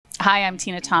Hi, I'm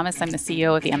Tina Thomas. I'm the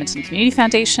CEO of the Edmonton Community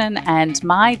Foundation, and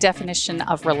my definition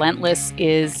of relentless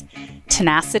is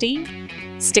tenacity,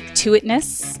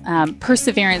 stick-to-itness,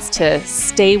 perseverance to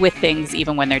stay with things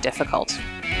even when they're difficult.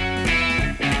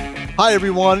 Hi,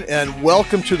 everyone, and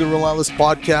welcome to the Relentless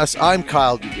Podcast. I'm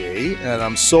Kyle Duguay, and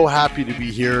I'm so happy to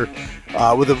be here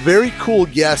with a very cool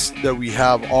guest that we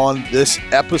have on this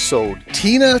episode.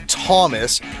 Tina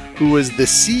Thomas, who is the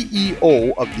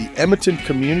CEO of the Edmonton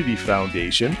Community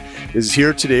Foundation, is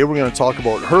here today. We're going to talk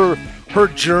about her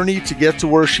journey to get to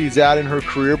where she's at in her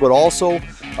career, but also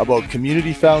about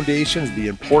community foundations, the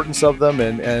importance of them,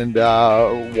 and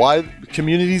why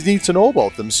communities need to know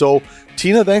about them. So,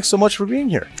 Tina, thanks so much for being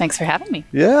here. Thanks for having me.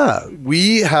 Yeah,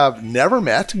 we have never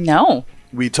met. No.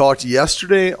 We talked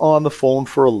yesterday on the phone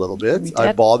for a little bit.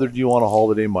 I bothered you on a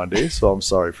holiday Monday, so I'm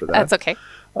sorry for that. That's okay.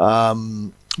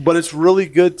 But it's really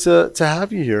good to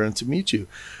have you here and to meet you.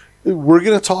 We're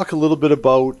going to talk a little bit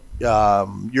about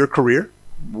your career,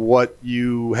 what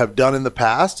you have done in the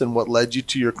past, and what led you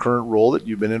to your current role that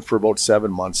you've been in for about 7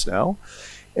 months now.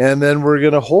 And then we're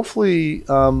going to hopefully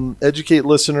educate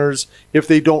listeners, if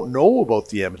they don't know about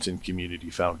the Edmonton Community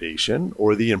Foundation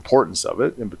or the importance of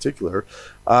it in particular.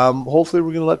 Hopefully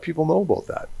we're going to let people know about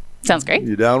that. Sounds great.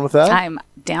 You down with that? I'm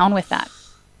down with that.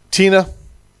 Tina,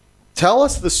 tell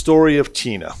us the story of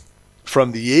Tina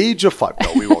from the age of 5.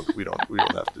 No, we won't. We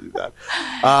don't have to do that.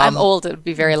 I'm old. It would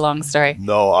be a very long story.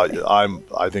 No,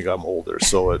 I think I'm older.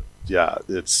 So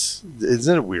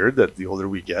isn't it weird that the older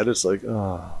we get, it's like,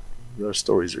 our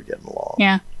stories are getting long.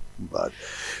 Yeah. But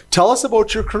tell us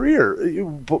about your career.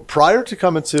 Prior to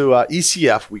coming to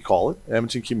ECF, we call it,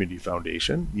 Edmonton Community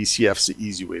Foundation. ECF's the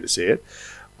easy way to say it.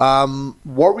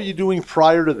 What were you doing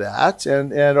prior to that?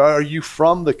 And are you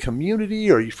from the community?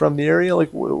 Are you from the area? Like,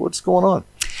 what's going on?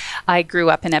 I grew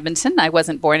up in Edmonton. I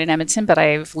wasn't born in Edmonton, but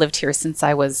I've lived here since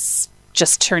I was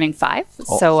just turning 5.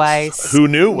 Who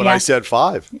knew when I said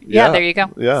 5? Yeah, there you go.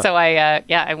 Yeah. So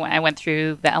I went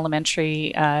through the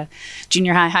elementary,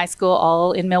 junior high school,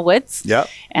 all in Millwoods. Yeah.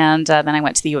 And then I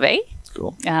went to the U of A.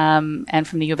 Cool. And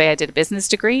from the U of A, I did a business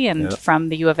degree. And from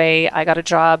the U of A, I got a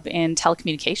job in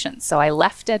telecommunications. So I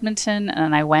left Edmonton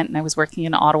and I went and I was working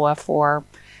in Ottawa for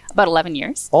about 11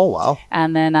 years. Oh, wow.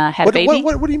 And then had a baby.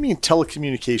 What do you mean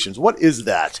telecommunications? What is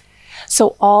that?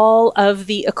 So all of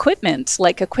the equipment,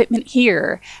 like equipment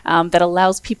here, that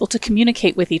allows people to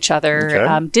communicate with each other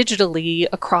digitally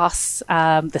across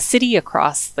the city,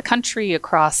 across the country,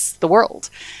 across the world.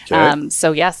 Okay.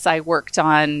 So yes, I worked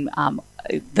on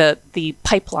the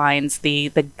pipelines,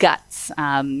 the guts,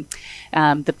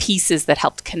 the pieces that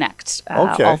helped connect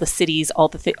all the cities, all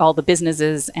the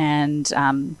businesses,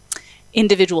 and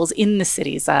individuals in the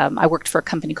cities. I worked for a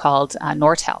company called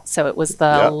Nortel. So it was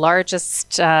the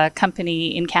largest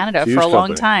company in Canada for a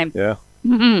long time. Yeah.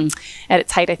 Mm-hmm. At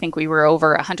its height, I think we were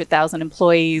over 100,000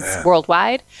 employees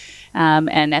worldwide.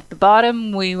 And at the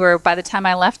bottom, we were, by the time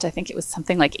I left, I think it was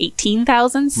something like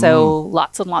 18,000. So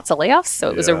lots and lots of layoffs. So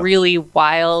it was a really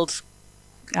wild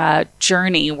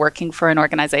journey working for an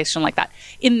organization like that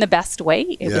in the best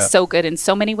way. It was so good in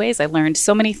so many ways. I learned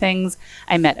so many things.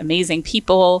 I met amazing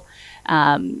people.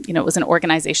 It was an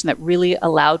organization that really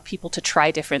allowed people to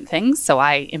try different things. So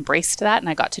I embraced that and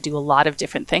I got to do a lot of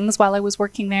different things while I was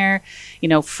working there,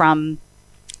 from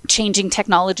changing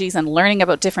technologies and learning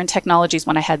about different technologies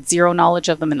when I had zero knowledge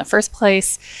of them in the first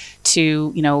place,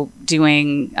 to,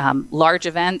 doing large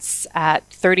events at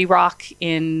 30 Rock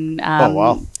in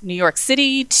New York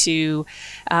City, to,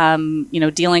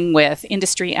 dealing with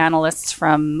industry analysts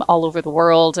from all over the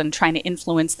world and trying to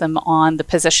influence them on the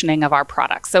positioning of our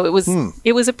products. So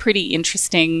it was a pretty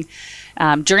interesting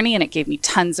journey, and it gave me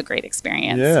tons of great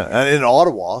experience. Yeah, and in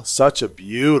Ottawa, such a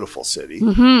beautiful city.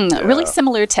 Mm-hmm. Yeah. Really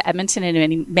similar to Edmonton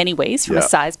in many ways, from a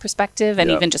size perspective and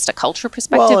even just a culture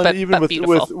perspective, but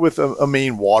beautiful. with a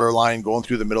main water line going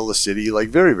through the middle of the city, like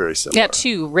very, very similar. Yeah,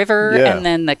 too. River and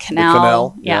then the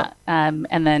canal.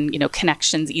 And then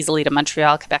connections easily to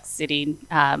Montreal, Quebec City,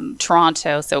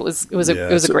 Toronto. So it was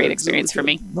a great experience for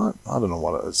me. I don't know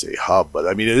what to say hub, but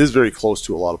I mean it is very close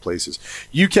to a lot of places.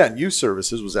 UCAN Youth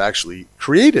Services was actually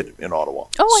created in Ottawa.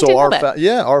 Oh, so I didn't know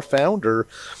that. Our founder,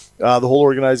 the whole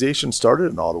organization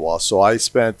started in Ottawa. So I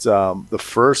spent the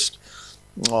first.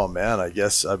 Oh man, I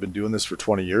guess I've been doing this for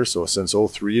 20 years. So since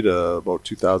 2003 to about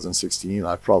 2016,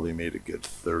 I probably made a good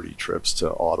 30 trips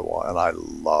to Ottawa, and I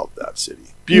love that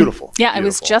city. Beautiful. Yeah, I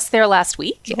was just there last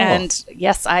week, and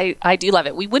yes, I do love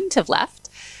it. We wouldn't have left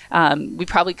We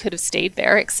probably could have stayed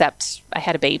there, except I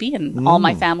had a baby and all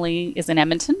my family is in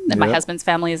Edmonton and my husband's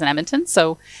family is in Edmonton.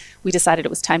 So we decided it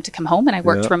was time to come home, and I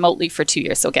worked remotely for 2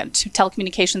 years. So again,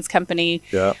 telecommunications company,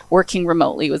 working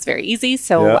remotely was very easy.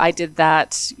 So I did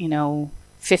that,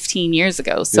 15 years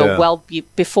ago. So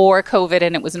before COVID,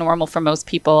 and it was normal for most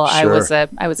people.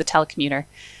 Sure. I was a telecommuter.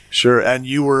 Sure. And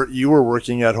you were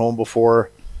working at home before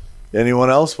anyone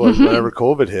else was, whenever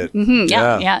COVID hit.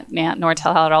 Yeah.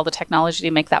 Nortel had all the technology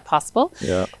to make that possible.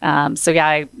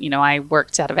 I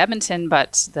worked out of Edmonton,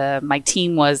 but my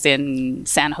team was in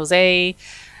San Jose,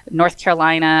 North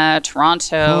Carolina,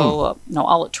 Toronto,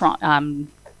 all of Toronto,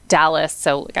 Dallas.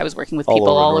 So I was working with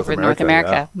people all over North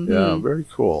America. Yeah, very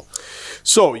cool.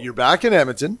 So you're back in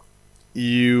Edmonton.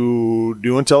 You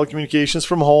doing telecommunications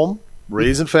from home,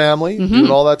 raising family, doing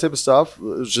all that type of stuff. It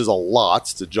was just a lot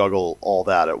to juggle all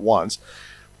that at once.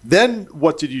 Then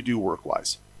what did you do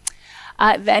work-wise?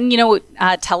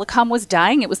 Telecom was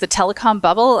dying. It was the telecom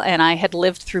bubble, and I had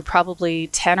lived through probably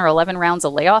 10 or 11 rounds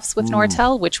of layoffs with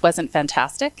Nortel, which wasn't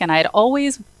fantastic. And I had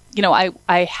always,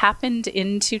 I happened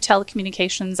into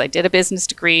telecommunications. I did a business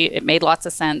degree. It made lots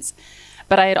of sense.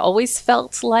 But I had always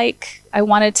felt like I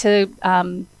wanted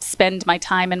to spend my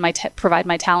time and provide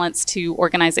my talents to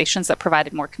organizations that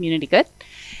provided more community good.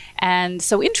 And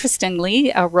so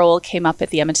interestingly, a role came up at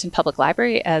the Edmonton Public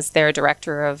Library as their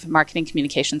Director of Marketing,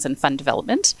 Communications and Fund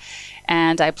Development.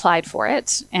 And I applied for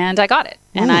it and I got it.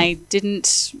 And I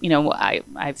didn't,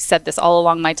 I've said this all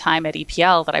along my time at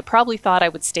EPL that I probably thought I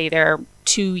would stay there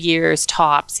 2 years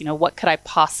tops. What could I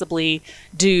possibly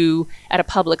do at a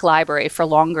public library for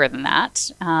longer than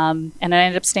that? And I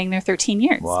ended up staying there 13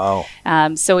 years. Wow.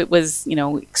 So it was,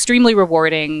 extremely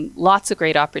rewarding, lots of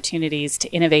great opportunities to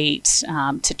innovate,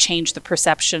 to change the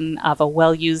perception of a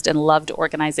well-used and loved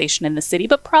organization in the city,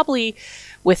 but probably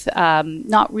with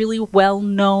not really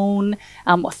well-known,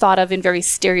 thought of in very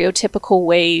stereotypical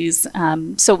ways.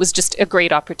 So it was just a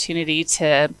great opportunity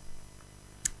to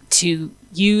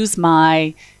use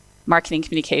my marketing,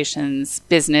 communications,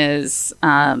 business,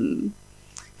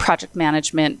 project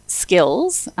management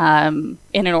skills in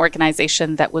an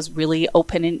organization that was really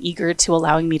open and eager to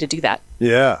allowing me to do that.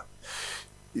 Yeah.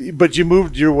 But you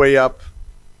moved your way up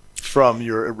from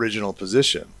your original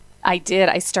position. I did.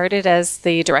 I started as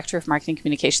the Director of Marketing,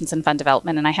 Communications and Fund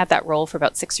Development, and I had that role for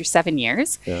about 6 or 7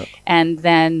 years. Yeah. And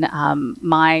then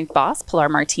my boss, Pilar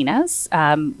Martinez,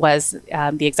 was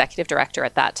the Executive Director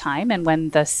at that time. And when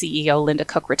the CEO, Linda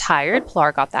Cook, retired,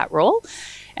 Pilar got that role.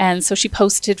 And so she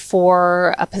posted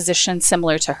for a position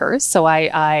similar to hers. So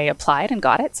I applied and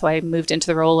got it. So I moved into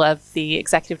the role of the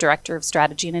Executive Director of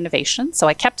Strategy and Innovation. So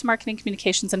I kept Marketing,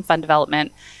 Communications and Fund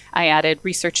Development. I added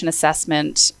research and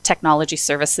assessment, technology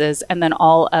services, and then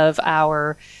all of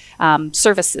our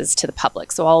services to the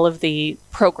public. So all of the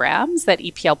programs that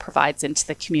EPL provides into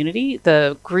the community,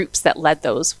 the groups that led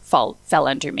those fell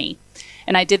under me.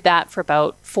 And I did that for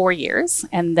about 4 years.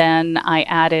 And then I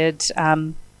added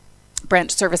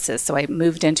branch services. So I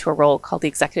moved into a role called the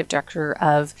Executive Director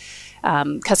of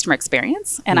Customer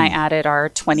Experience, and I added our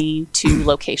 22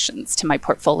 locations to my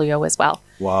portfolio as well.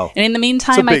 Wow. And in the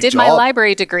meantime, I did my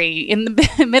library degree. In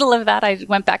the middle of that, I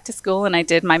went back to school and I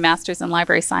did my master's in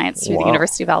library science through the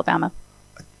University of Alabama.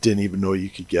 I didn't even know you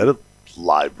could get a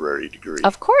library degree.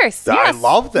 Of course. I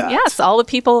love that. Yes, all the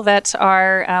people that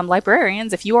are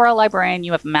librarians, if you are a librarian,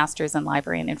 you have a master's in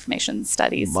library and information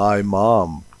studies. My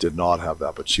mom did not have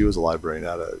that, but she was a librarian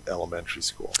at an elementary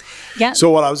school. Yeah. So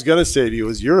what I was going to say to you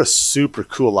is you're a super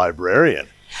cool librarian.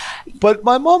 But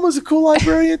my mom was a cool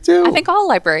librarian too. I think all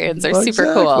librarians are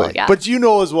super cool. Yeah. But you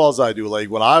know as well as I do, like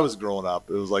when I was growing up,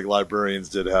 it was like librarians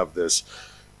did have this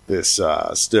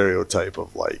stereotype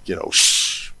of like,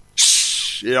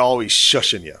 always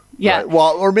shushing you. Yeah. Right?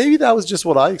 Well, or maybe that was just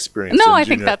what I experienced. No, I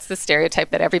think that's the stereotype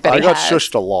that everybody has. I got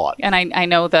shushed a lot. And I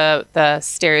know the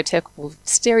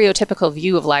stereotypical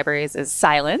view of libraries is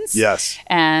silence. Yes.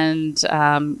 And,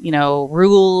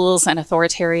 rules and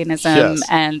authoritarianism. Yes.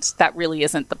 And that really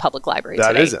isn't the public library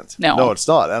today. That isn't. No, it's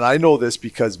not. And I know this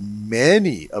because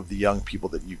many of the young people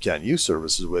that you can use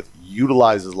services with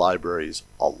utilizes libraries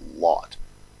a lot.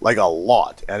 Like a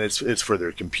lot. And it's for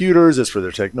their computers, it's for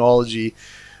their technology.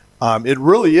 It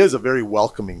really is a very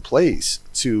welcoming place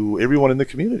to everyone in the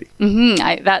community.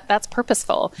 That's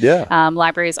purposeful. Yeah.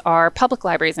 Public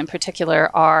libraries in particular,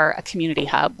 are a community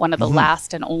hub, one of the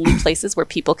last and only places where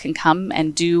people can come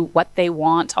and do what they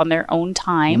want on their own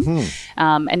time,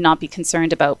 and not be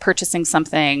concerned about purchasing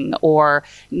something or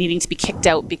needing to be kicked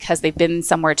out because they've been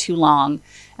somewhere too long.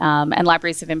 And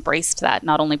libraries have embraced that,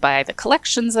 not only by the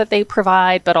collections that they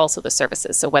provide, but also the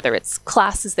services. So whether it's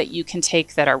classes that you can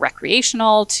take that are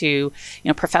recreational, to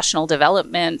professional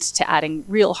development, to adding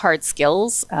real hard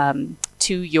skills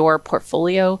to your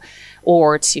portfolio,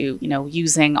 or to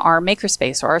using our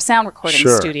makerspace or our sound recording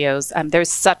studios.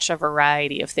 There's such a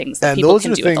variety of things that people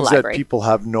can do at the library. And those are things that people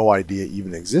have no idea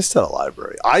even exist at a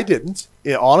library. I didn't,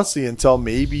 honestly, until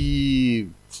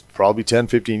probably 10,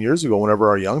 15 years ago, whenever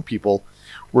our young people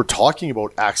were talking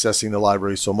about accessing the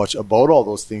library so much, about all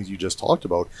those things you just talked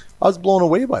about. I was blown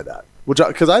away by that,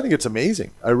 because I think it's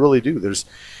amazing. I really do.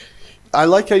 I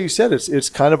like how you said it's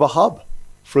kind of a hub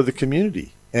for the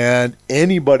community, and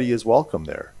anybody is welcome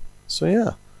there. So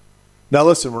yeah. Now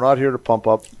listen, we're not here to pump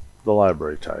up the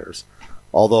library tires,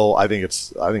 although I think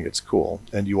it's cool,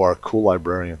 and you are a cool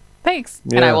librarian. Thanks.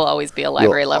 Yeah. And I will always be a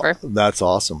library lover. That's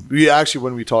awesome.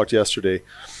 When we talked yesterday,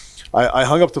 I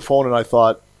hung up the phone and I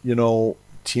thought,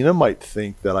 Tina might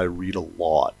think that I read a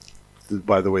lot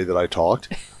by the way that I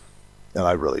talked, and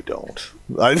I really don't.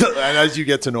 And as you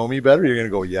get to know me better, you're going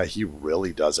to go, yeah, he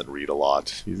really doesn't read a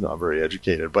lot. He's not very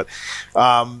educated. But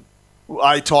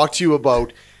I talked to you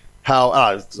about how,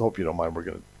 I hope you don't mind, we're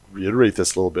going to reiterate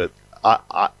this a little bit.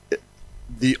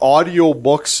 The audio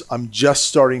books, I'm just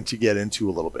starting to get into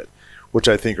a little bit, which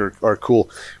I think are cool.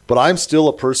 But I'm still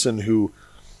a person who,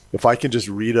 if I can just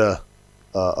read a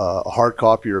hard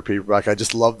copy or a paperback, I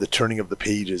just love the turning of the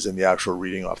pages and the actual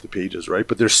reading off the pages, right?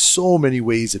 But there's so many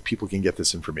ways that people can get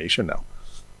this information now,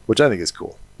 which I think is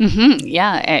cool.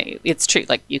 Yeah, it's true.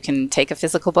 Like, you can take a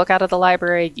physical book out of the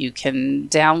library, you can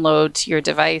download to your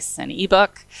device an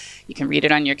ebook, you can read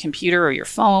it on your computer or your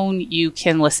phone, you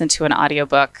can listen to an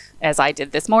audiobook, as I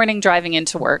did this morning driving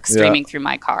into work, streaming through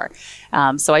my car.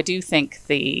 So I do think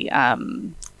the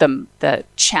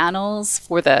channels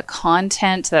for the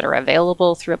content that are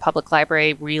available through a public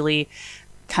library really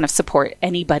kind of support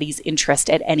anybody's interest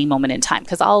at any moment in time.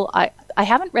 Because I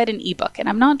haven't read an ebook, and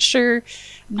I'm not sure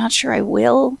I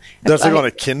will. That's like on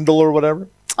a Kindle or whatever?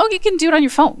 Oh, you can do it on your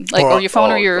phone,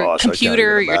 or your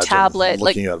computer, your tablet.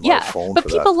 But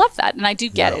people love that, and I do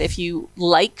get it. If you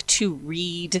like to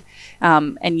read,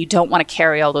 and you don't want to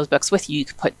carry all those books with you, you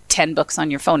could put 10 books on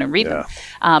your phone and read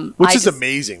them. Which is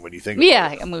amazing when you think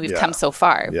about it. I mean, we've come so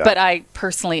far. Yeah. But I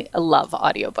personally love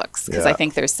audiobooks, because I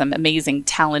think there's some amazing,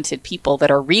 talented people that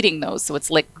are reading those. So it's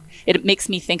like, it makes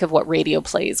me think of what radio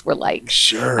plays were like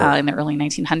in the early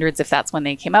 1900s, if that's when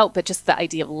they came out. But just the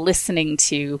idea of listening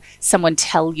to someone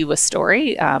tell you a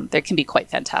story, there can be quite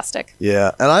fantastic.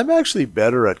 Yeah, and I'm actually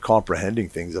better at comprehending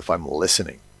things if I'm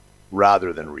listening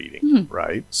rather than reading,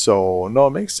 right? So, no,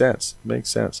 it makes sense.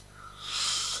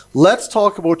 Let's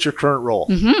talk about your current role.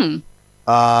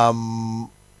 How'd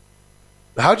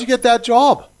you get that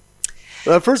job?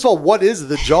 First of all, what is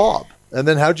the job? And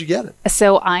then how'd you get it?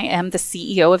 So I am the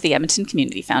CEO of the Edmonton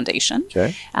Community Foundation.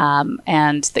 Okay.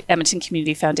 And the Edmonton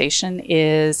Community Foundation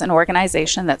is an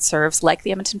organization that serves, like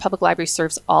the Edmonton Public Library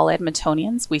serves all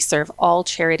Edmontonians. We serve all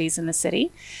charities in the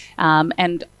city,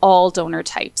 and all donor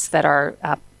types that are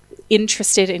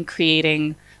interested in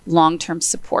creating long-term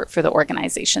support for the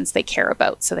organizations they care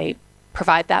about. So they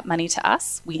provide that money to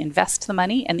us. We invest the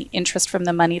money, and the interest from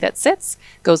the money that sits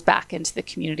goes back into the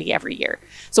community every year.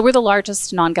 So we're the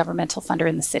largest non-governmental funder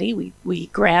in the city. We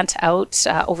grant out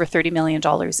over $30 million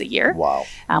a year. Wow.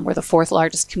 We're the fourth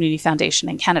largest community foundation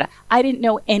in Canada. I didn't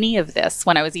know any of this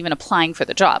when I was even applying for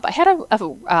the job. I had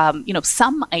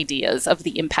some ideas of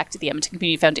the impact of the Edmonton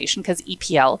Community Foundation, because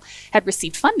EPL had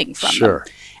received funding from them.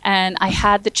 And I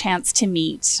had the chance to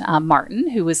meet Martin,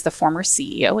 who was the former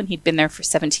CEO, and he'd been there for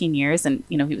 17 years. And,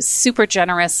 he was super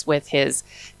generous with his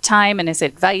time and his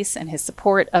advice and his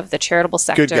support of the charitable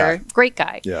sector. Good guy. Great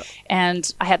guy. Yeah.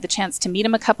 And I had the chance to meet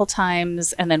him a couple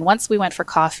times. And then once we went for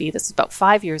coffee, this was about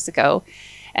 5 years ago,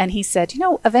 and he said,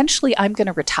 eventually I'm going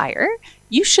to retire.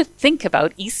 You should think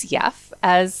about ECF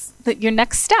as your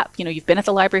next step. You've been at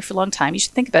the library for a long time. You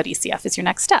should think about ECF as your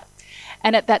next step.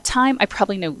 And at that time, I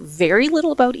probably knew very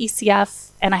little about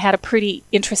ECF, and I had a pretty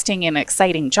interesting and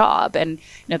exciting job. And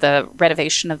the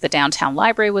renovation of the downtown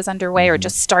library was underway or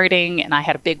just starting, and I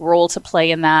had a big role to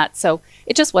play in that. So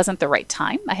it just wasn't the right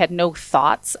time. I had no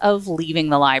thoughts of leaving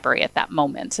the library at that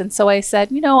moment. And so I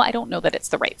said, I don't know that it's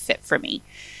the right fit for me.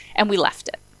 And we left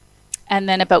it. And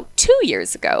then about 2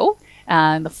 years ago,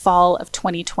 In the fall of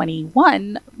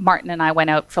 2021, Martin and I went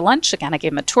out for lunch again. I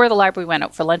gave him a tour of the library, went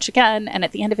out for lunch again. And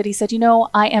at the end of it, he said,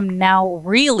 I am now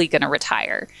really going to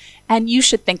retire. And you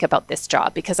should think about this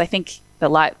job because I think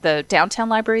the downtown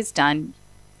library is done.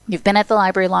 You've been at the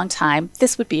library a long time.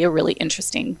 This would be a really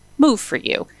interesting move for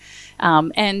you.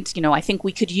 I think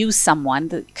we could use someone,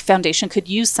 the foundation could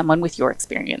use someone with your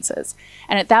experiences.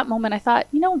 And at that moment, I thought,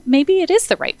 maybe it is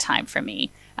the right time for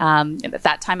me. At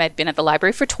that time, I'd been at the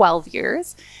library for 12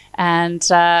 years and,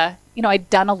 I'd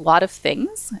done a lot of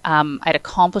things. I'd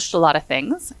accomplished a lot of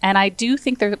things. And I do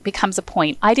think there becomes a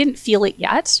point, I didn't feel it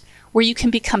yet, where you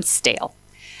can become stale.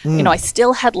 I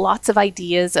still had lots of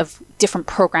ideas of different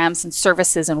programs and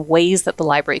services and ways that the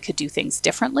library could do things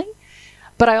differently.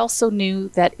 But I also knew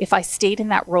that if I stayed in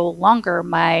that role longer,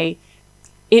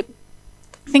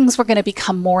 things were going to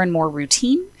become more and more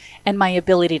routine, and my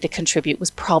ability to contribute was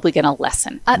probably going to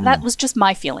lessen. That was just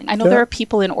my feeling. I know there are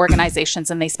people in organizations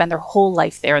and they spend their whole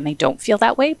life there and they don't feel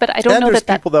that way, but I don't know that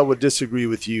there's people that would disagree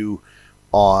with you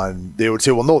on. They would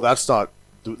say, "Well, no, that's not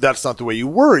the way you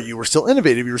were. You were still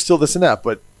innovative. You were still this and that."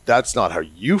 But that's not how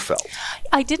you felt.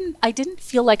 I didn't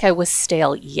feel like I was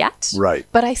stale yet. Right.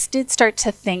 But I did start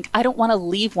to think I don't want to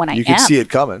leave when I am. You can see it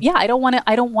coming. Yeah, I don't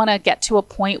want to get to a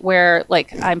point where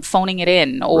like I'm phoning it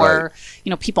in or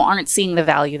people aren't seeing the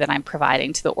value that I'm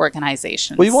providing to the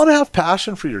organization. Well, you want to have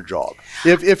passion for your job.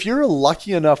 If you're a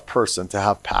lucky enough person to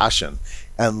have passion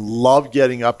and love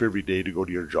getting up every day to go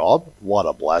to your job, what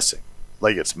a blessing.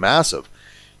 Like it's massive.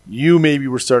 You maybe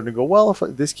were starting to go, well, if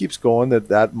this keeps going,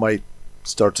 that might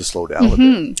start to slow down a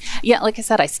bit. Yeah, like I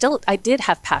said, I did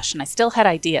have passion. I still had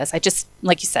ideas. I just,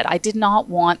 like you said, I did not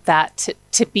want that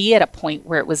to be at a point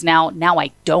where it was now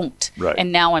I don't. Right.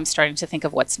 And now I'm starting to think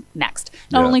of what's next.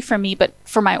 Not only for me, but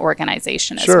for my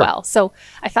organization as well. So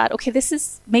I thought, okay,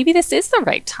 maybe this is the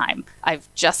right time.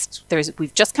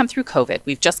 We've just come through COVID.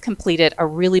 We've just completed a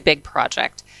really big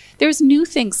project. There's new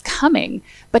things coming,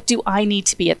 but do I need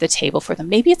to be at the table for them?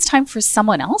 Maybe it's time for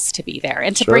someone else to be there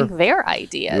and to bring their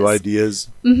ideas. New ideas,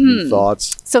 new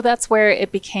thoughts. So that's where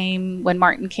it became, when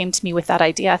Martin came to me with that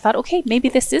idea, I thought, okay, maybe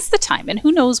this is the time and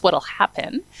who knows what'll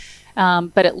happen.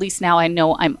 But at least now I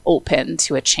know I'm open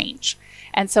to a change.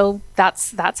 And so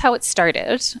that's how it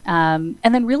started. And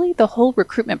then really the whole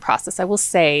recruitment process, I will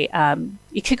say,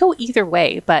 it could go either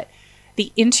way, but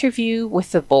the interview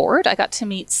with the board, I got to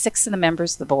meet 6 of the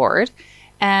members of the board,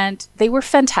 and they were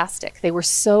fantastic. They were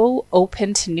so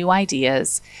open to new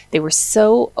ideas. They were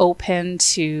so open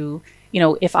to,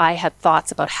 if I had thoughts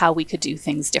about how we could do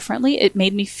things differently, it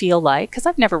made me feel like, because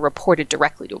I've never reported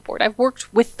directly to a board. I've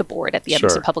worked with the board at the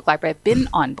Edmonton Public Library. I've been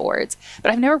on boards, but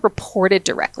I've never reported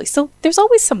directly. So there's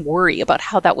always some worry about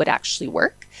how that would actually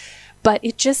work. But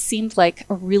it just seemed like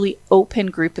a really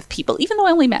open group of people, even though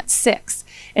I only met 6.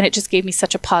 And it just gave me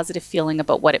such a positive feeling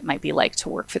about what it might be like to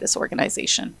work for this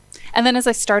organization. And then as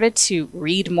I started to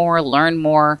read more, learn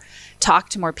more, talk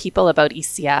to more people about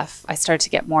ECF, I started to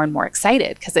get more and more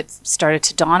excited because it started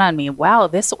to dawn on me, wow,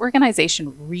 this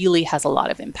organization really has a lot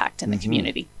of impact in the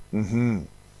community. And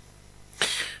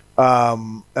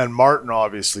Martin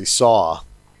obviously saw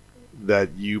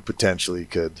that you potentially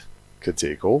could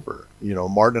take over.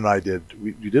 Martin and I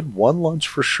we did 1 lunch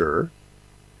for sure,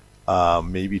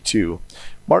 maybe 2.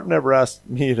 Martin never asked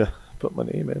me to put my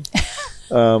name in.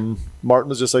 Martin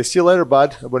was just like, see you later,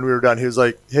 bud. When we were done, he was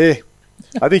like, hey,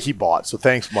 I think he bought. So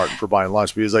thanks, Martin, for buying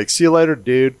lunch. But he was like, see you later,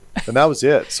 dude. And that was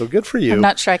it. So good for you. I'm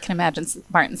not sure I can imagine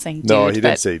Martin saying dude. No, he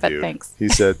didn't say but dude. Thanks. He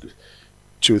said,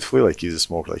 truthfully, like he's a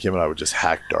smoker. Like him and I would just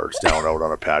hack darts down out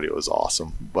on a patio. It was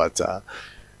awesome. But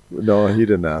no, he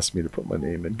didn't ask me to put my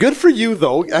name in. Good for you,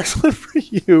 though. Excellent for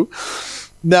you.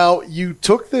 Now, you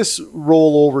took this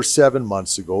role over 7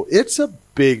 months ago. It's a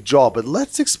big job, but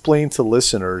let's explain to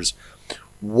listeners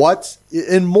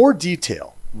in more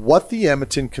detail, what the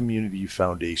Edmonton Community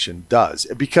Foundation does.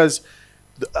 Because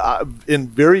in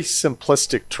very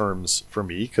simplistic terms for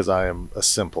me, because I am a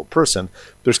simple person,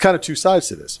 there's kind of 2 sides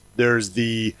to this. There's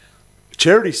the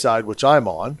charity side, which I'm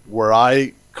on, where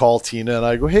I call Tina and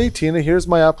I go, hey, Tina, here's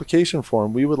my application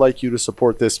form. We would like you to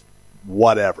support this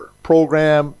whatever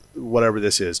program, whatever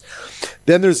this is.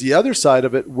 Then there's the other side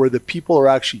of it where the people are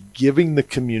actually giving the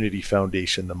community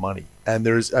foundation the money. And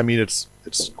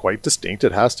it's quite distinct.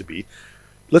 It has to be.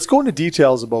 Let's go into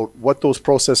details about what those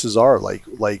processes are,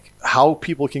 like how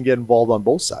people can get involved on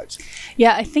both sides.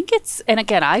 Yeah, I think and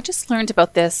again, I just learned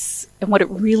about this and what it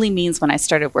really means when I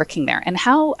started working there, and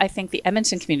how I think the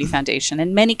Edmonton Community Foundation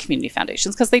and many community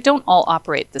foundations, because they don't all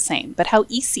operate the same, but how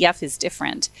ECF is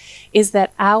different is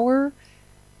that our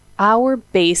our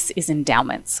base is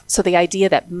endowments. So the idea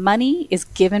that money is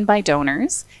given by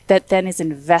donors that then is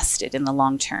invested in the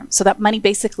long term. So that money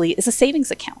basically is a savings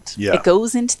account. Yeah. It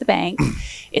goes into the bank,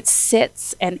 it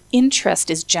sits, and interest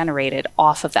is generated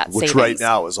off of that savings. Which right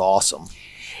now is awesome.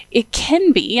 It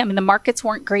can be. I mean, the markets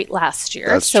weren't great last year,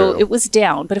 That's so true. it was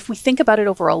down. But if we think about it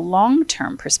over a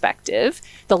long-term perspective,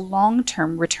 the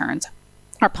long-term returns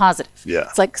are positive. Yeah.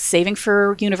 It's like saving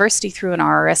for university through an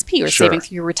RRSP, or Sure. saving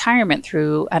through your retirement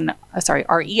through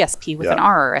RESP with an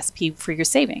RRSP for your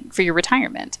for your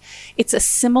retirement. It's a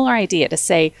similar idea to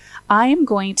say, I am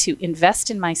going to invest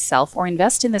in myself or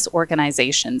invest in this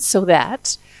organization so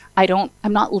that I'm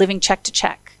not living check to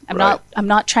check. I'm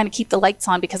not trying to keep the lights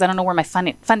on because I don't know where my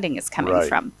funding is coming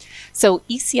from. So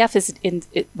ECF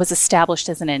it was established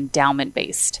as an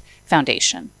endowment-based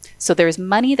foundation. So there's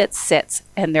money that sits,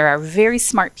 and there are very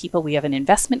smart people. We have an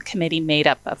investment committee made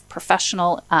up of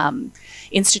professional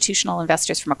institutional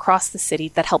investors from across the city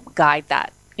that help guide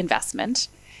that investment.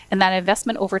 And that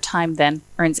investment over time then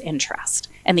earns interest.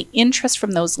 And the interest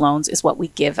from those loans is what we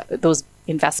give, those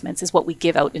investments is what we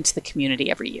give out into the community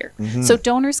every year. Mm-hmm. So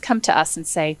donors come to us and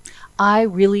say, I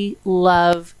really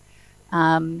love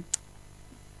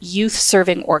youth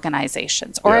serving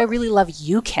organizations, or I really love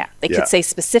UCAN. They could say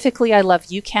specifically, I love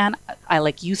UCAN, I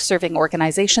like youth serving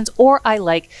organizations, or I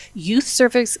like youth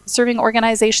serving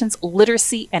organizations,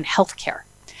 literacy, and healthcare.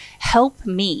 Help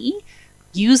me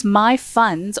use my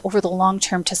funds over the long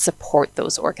term to support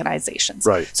those organizations.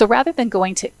 Right. So rather than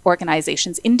going to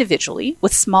organizations individually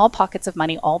with small pockets of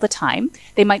money all the time,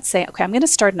 they might say, okay, I'm going to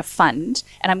start in a fund,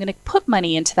 and I'm going to put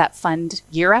money into that fund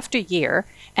year after year,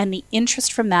 and the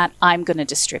interest from that I'm going to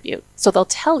distribute. So they'll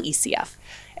tell ECF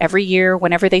every year,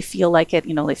 whenever they feel like it,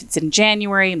 if it's in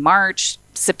January, March,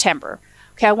 September,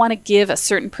 okay, I want to give a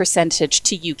certain percentage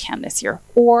to UCAN this year,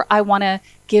 or I want to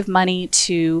give money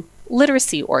to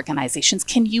literacy organizations.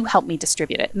 Can you help me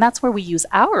distribute it? And that's where we use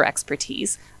our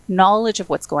expertise, knowledge of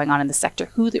what's going on in the sector,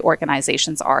 who the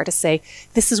organizations are, to say,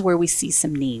 this is where we see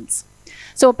some needs.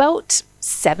 So about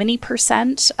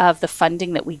 70% of the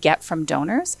funding that we get from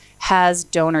donors has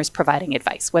donors providing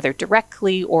advice, whether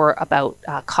directly or about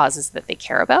causes that they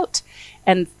care about.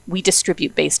 And we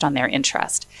distribute based on their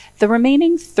interest. The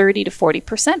remaining 30 to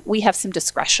 40%, we have some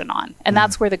discretion on. And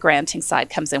that's where the granting side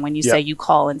comes in, when you say, you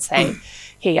call and say,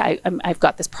 hey, I've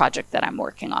got this project that I'm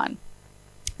working on.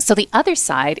 So the other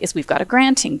side is we've got a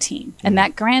granting team. And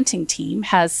that granting team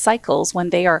has cycles when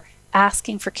they are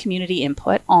asking for community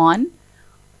input on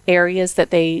areas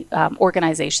that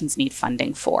organizations need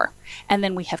funding for. And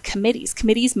then we have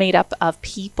committees made up of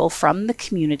people from the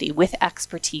community with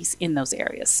expertise in those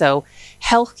areas. So the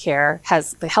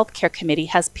healthcare committee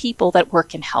has people that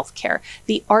work in healthcare.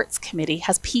 The arts committee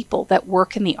has people that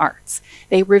work in the arts.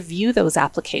 They review those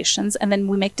applications, and then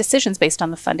we make decisions based on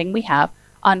the funding we have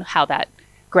on how that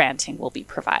granting will be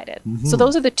provided. So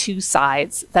those are the two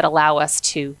sides that allow us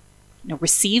to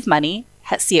receive money,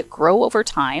 see it grow over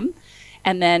time,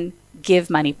 and then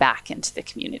give money back into the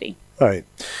community. All right.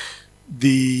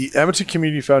 The Edmonton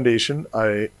Community Foundation,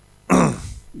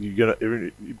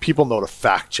 people know to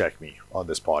fact check me on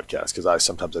this podcast, because I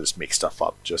sometimes just make stuff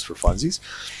up just for funsies.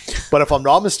 But if I'm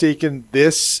not mistaken,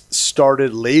 this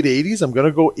started late 80s. I'm going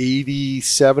to go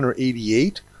 87 or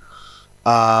 88.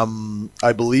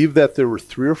 I believe that there were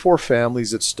 3 or 4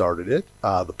 families that started it,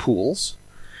 the Pools,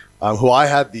 who I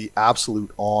had the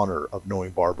absolute honor of knowing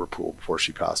Barbara Poole before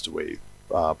she passed away.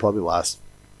 Probably the last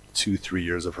 2-3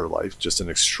 years of her life. Just an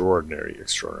extraordinary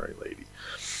lady.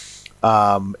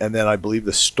 And then I believe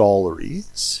the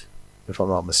Stolleries, if I'm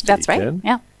not mistaken. That's right,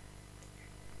 yeah.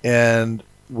 And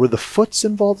were the Foots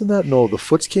involved in that? No, the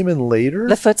Foots came in later?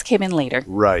 The Foots came in later.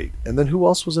 Right. And then who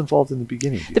else was involved in the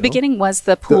beginning? The beginning was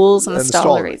the Pools and the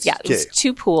Stolleries. Yeah, okay. It was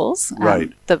 2 Pools.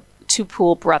 Right. The 2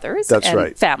 Pool brothers. That's and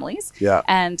right. families. Yeah.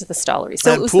 And the Stolleries.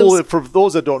 So and Pool, for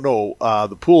those that don't know,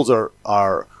 the Pools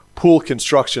are Pool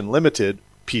Construction Limited,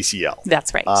 PCL.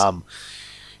 That's right.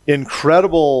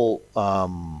 Incredible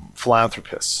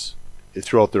philanthropists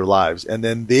throughout their lives. And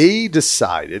then they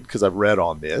decided, because I've read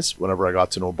on this whenever I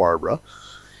got to know Barbara,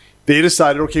 they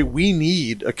decided, okay, we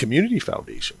need a community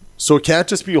foundation. So it can't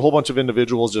just be a whole bunch of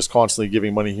individuals just constantly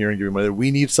giving money here and giving money there.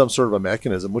 We need some sort of a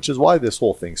mechanism, which is why this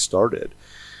whole thing started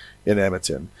in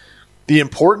Edmonton. The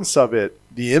importance of it,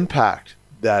 the impact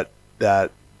that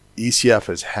ECF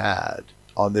has had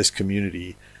on this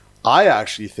community, I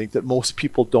actually think that most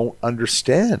people don't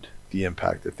understand the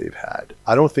impact that they've had.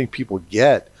 I don't think people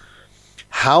get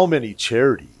how many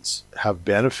charities have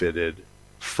benefited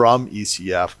from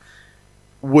ECF,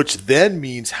 which then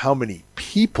means how many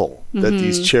people that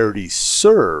these charities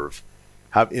serve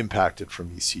have impacted from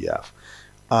ECF.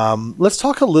 Let's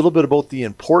talk a little bit about the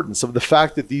importance of the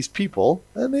fact that these people,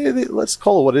 and let's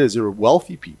call it what it is, they're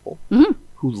wealthy people who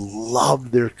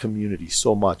love their community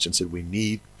so much and said, we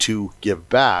need to give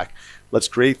back. Let's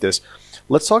create this.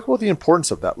 Let's talk about the importance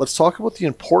of that. Let's talk about the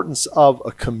importance of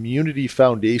a community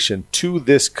foundation to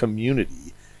this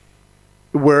community,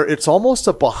 where it's almost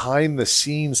a behind the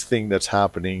scenes thing that's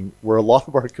happening, where a lot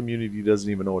of our community doesn't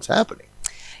even know what's happening.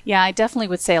 Yeah, I definitely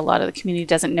would say a lot of the community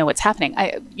doesn't know what's happening.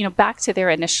 Back to their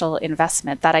initial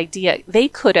investment, that idea, they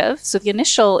could have, so the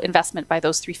initial investment by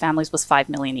those three families was $5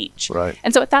 million each. Right.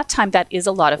 And so at that time, that is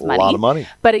a lot of money. A lot of money.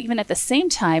 But even at the same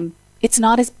time, it's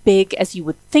not as big as you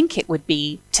would think it would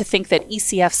be to think that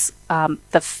ECF's,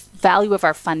 value of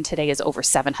our fund today is over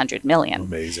 $700 million.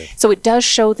 Amazing. So it does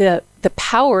show the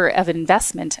power of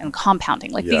investment and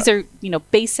compounding. These are,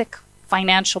 basic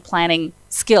financial planning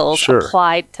skills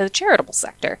applied to the charitable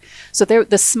sector. So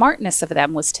the smartness of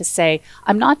them was to say,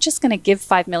 I'm not just going to give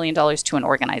 $5 million to an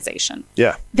organization.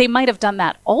 Yeah. They might have done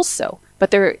that also,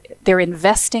 but they're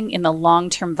investing in the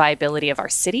long-term viability of our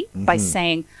city by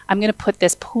saying, I'm going to put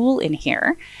this pool in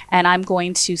here and I'm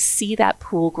going to see that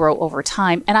pool grow over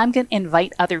time, and I'm going to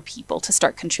invite other people to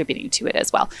start contributing to it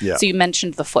as well. Yeah. So you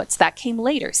mentioned the Foots. That came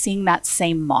later, seeing that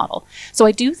same model. So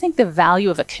I do think the value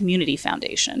of a community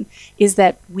foundation is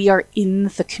that we are in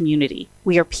the community.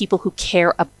 We are people who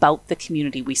care about the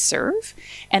community we serve,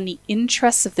 and the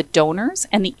interests of the donors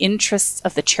and the interests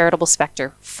of the charitable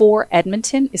sector for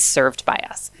Edmonton is served by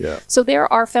us. Yeah. So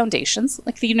there are foundations,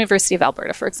 like the University of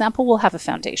Alberta, for example, will have a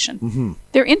foundation.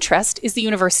 Their interest is the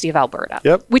University of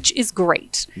Alberta, which is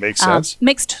great. Makes sense.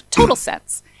 Makes total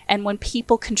sense. And when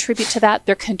people contribute to that,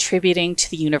 they're contributing to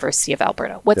the University of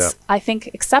Alberta. What's, I think,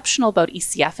 exceptional about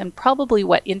ECF, and probably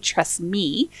what interests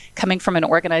me, coming from an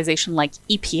organization like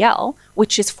EPL,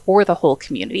 which is for the whole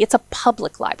community. It's a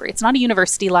public library. It's not a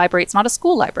university library. It's not a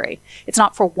school library. It's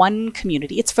not for one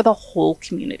community. It's for the whole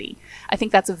community. I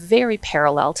think that's very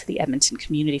parallel to the Edmonton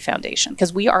Community Foundation,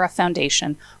 because we are a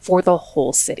foundation for the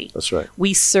whole city. That's right.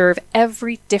 We serve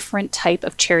every different type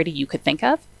of charity you could think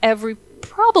of.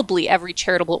 Probably every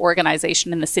charitable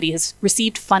organization in the city has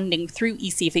received funding through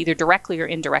ECF, either directly or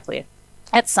indirectly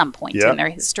at some point in their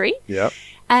history. Yeah.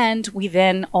 And we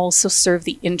then also serve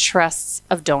the interests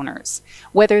of donors,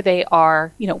 whether they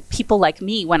are, people like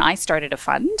me when I started a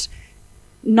fund,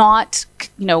 not,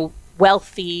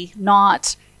 wealthy,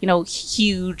 not,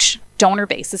 huge donor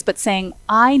basis, but saying,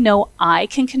 I know I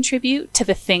can contribute to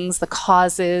the things, the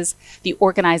causes, the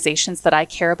organizations that I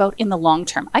care about in the long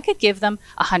term. I could give them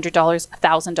 $100,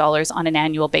 $1,000 on an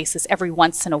annual basis every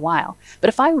once in a while. But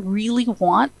if I really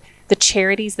want the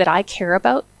charities that I care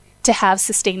about to have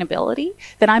sustainability,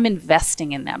 then I'm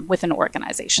investing in them with an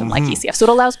organization like ECF. So it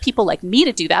allows people like me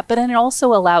to do that, but then it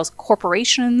also allows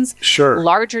corporations,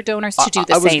 larger donors to do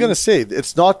the same. I was going to say,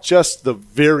 it's not just the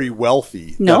very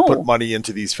wealthy that put money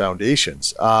into these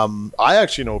foundations. I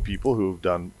actually know people who've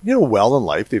done, well in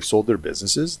life. They've sold their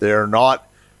businesses. They're not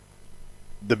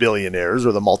the billionaires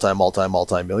or the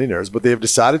multi-millionaires, but they've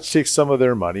decided to take some of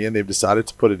their money and they've decided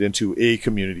to put it into a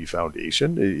community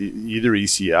foundation, either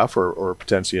ECF or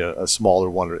potentially a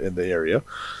smaller one in the area,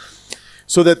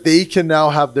 so that they can now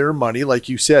have their money, like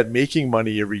you said, making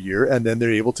money every year, and then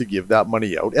they're able to give that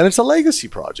money out. And it's a legacy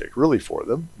project really for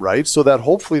them, right? So that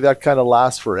hopefully that kind of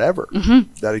lasts forever,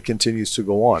 that it continues to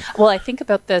go on. Well, I think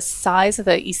about the size of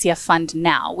the ECF fund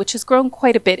now, which has grown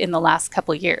quite a bit in the last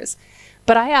couple of years.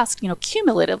 But I asked,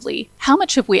 cumulatively, how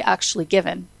much have we actually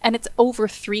given? And it's over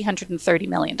 $330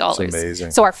 million. That's amazing.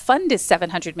 So our fund is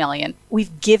 $700 million. We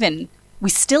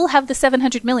still have the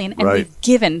 $700 million, and we've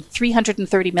given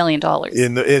 $330 million.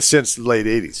 Since the late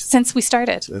 80s. Since we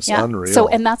started. It's unreal. So,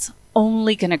 and that's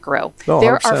only going to grow.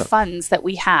 There are funds that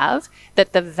we have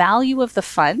that the value of the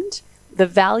fund, the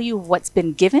value of what's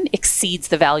been given exceeds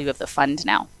the value of the fund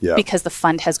now, because the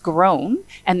fund has grown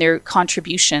and their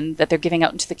contribution that they're giving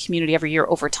out into the community every year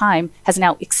over time has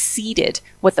now exceeded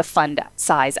what the fund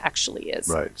size actually is.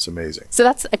 Right. It's amazing. So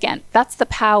that's the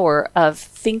power of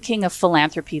thinking of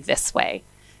philanthropy this way.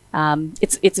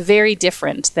 It's very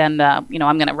different than I'm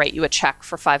going to write you a check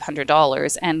for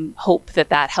 $500 and hope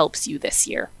that helps you this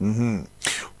year.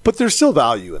 But there's still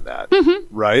value in that,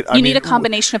 right? You need a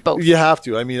combination of both. You have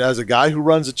to. I mean, as a guy who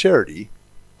runs a charity,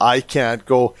 I can't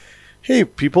go, hey,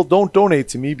 people don't donate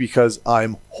to me because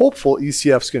I'm hopeful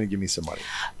ECF's going to give me some money.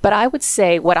 But I would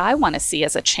say what I want to see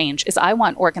as a change is I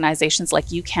want organizations like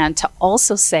UCAN to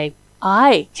also say,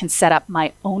 I can set up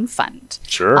my own fund.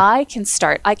 Sure. I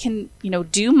can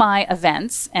do my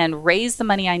events and raise the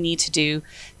money I need to do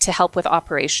to help with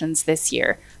operations this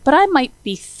year. But I might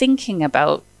be thinking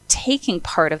about taking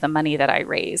part of the money that I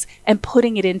raise and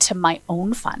putting it into my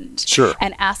own fund. Sure.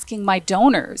 And asking my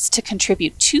donors to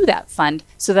contribute to that fund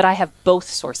so that I have both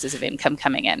sources of income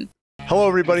coming in. Hello,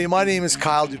 everybody. My name is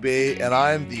Kyle Dubé, and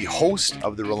I'm the host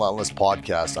of the Relentless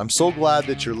Podcast. I'm so glad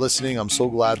that you're listening. I'm so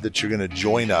glad that you're going to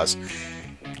join us.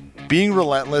 Being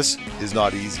relentless is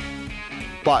not easy,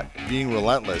 but being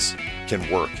relentless can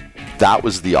work. That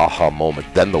was the aha moment.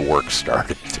 Then the work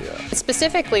started. Yeah.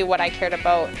 Specifically, what I cared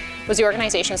about was the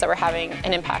organizations that were having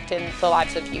an impact in the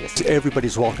lives of youth.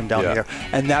 Everybody's welcome down here,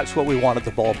 and that's what we want at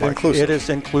the ballpark. Inclusive. It is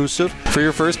inclusive. For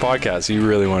your first podcast, you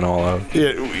really went all out.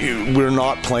 We're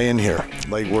not playing here.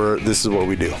 This is what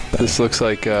we do. This looks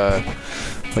like a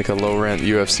low-rent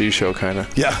UFC show, kind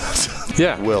of. Yeah.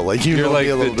 Yeah. Will, you're know like me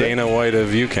a the little bit. Dana White of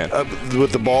UCAN.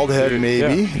 With the bald head,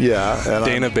 maybe. Yeah. And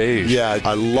Dana Beige. Yeah.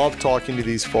 I love talking to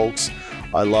these folks.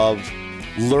 I love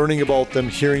learning about them,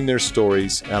 hearing their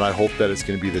stories, and I hope that it's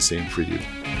going to be the same for you.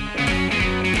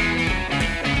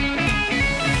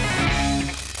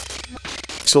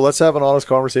 So let's have an honest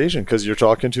conversation, because you're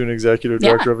talking to an executive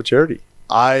director of a charity.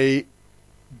 I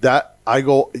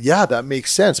go, yeah, that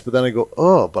makes sense. But then I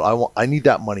go, but I need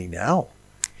that money now.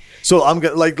 So I'm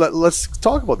gonna let's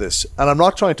talk about this. And I'm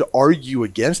not trying to argue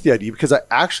against the idea, because I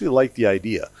actually like the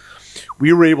idea.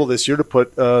 We were able this year to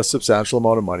put a substantial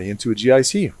amount of money into a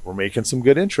GIC. We're making some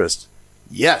good interest.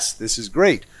 Yes, this is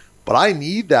great. But I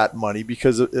need that money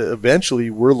because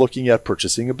eventually we're looking at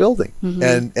purchasing a building.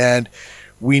 Mm-hmm. And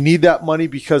we need that money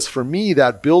because, for me,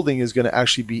 that building is going to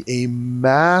actually be a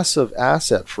massive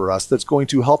asset for us that's going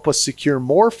to help us secure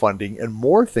more funding and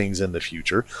more things in the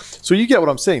future. So you get what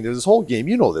I'm saying. There's this whole game.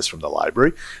 You know this from the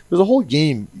library. There's a whole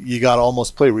game you got to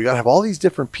almost play where you got to have all these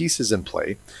different pieces in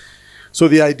play. So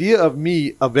the idea of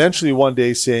me eventually one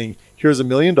day saying, here's $1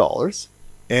 million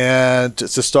and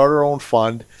to start our own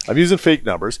fund. I'm using fake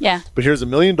numbers. Yeah. But here's $1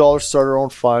 million to start our own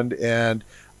fund. And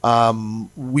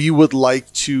we would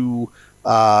like to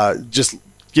just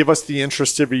give us the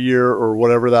interest every year or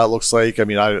whatever that looks like. I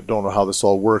mean, I don't know how this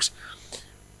all works.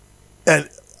 And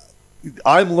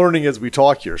I'm learning as we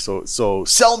talk here. So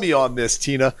sell me on this,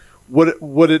 Tina.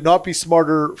 Would it not be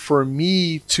smarter for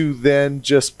me to then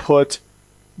just put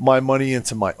my money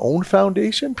into my own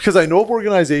foundation? Because I know of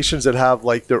organizations that have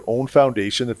their own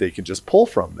foundation that they can just pull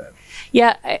from then.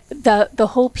 Yeah, the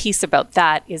whole piece about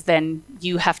that is then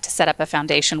you have to set up a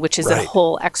foundation, which is a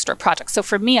whole extra project. So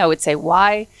for me, I would say,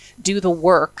 why do the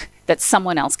work that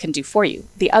someone else can do for you?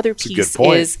 The other piece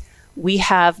is we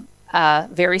have a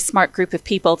very smart group of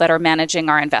people that are managing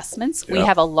our investments. We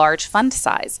have a large fund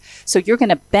size. So you're going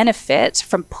to benefit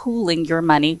from pooling your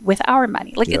money with our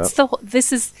money.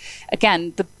 This is,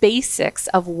 again, the basics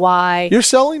of why. You're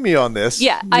selling me on this.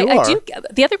 Yeah, I do.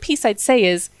 The other piece I'd say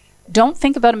is, don't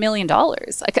think about $1 million.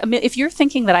 If you're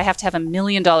thinking that I have to have $1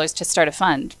 million to start a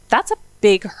fund, that's a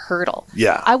big hurdle.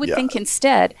 Yeah. I would think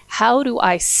instead, how do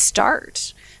I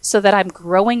start so that I'm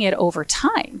growing it over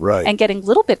time and getting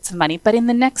little bits of money? But in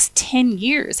the next 10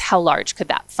 years, how large could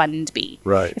that fund be?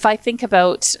 Right. If I think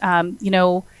about,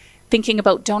 thinking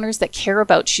about donors that care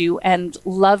about you and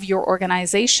love your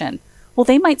organization, well,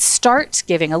 they might start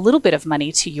giving a little bit of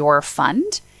money to your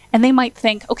fund. And they might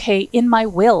think, okay, in my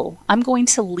will, I'm going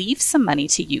to leave some money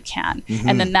to UCAN. Mm-hmm.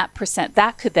 And then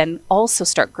that could then also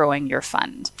start growing your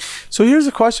fund. So here's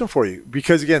a question for you,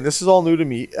 because again, this is all new to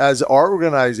me. As our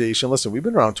organization, listen, we've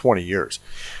been around 20 years.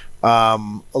 A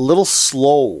little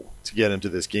slow to get into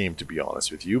this game, to be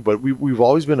honest with you, but we've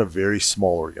always been a very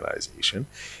small organization.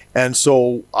 And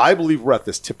so I believe we're at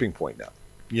this tipping point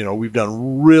now. We've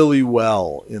done really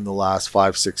well in the last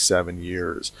 5, 6, 7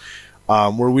 years.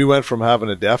 Where we went from having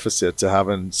a deficit to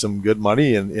having some good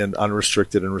money in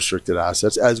unrestricted and restricted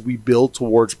assets as we build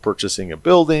towards purchasing a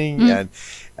building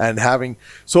and having.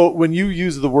 So when you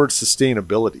use the word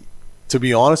sustainability, to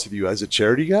be honest with you, as a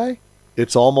charity guy,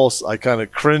 it's almost, I kind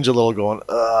of cringe a little going,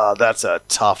 that's a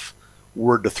tough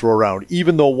word to throw around,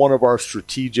 even though one of our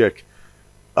strategic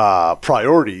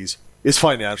priorities is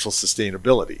financial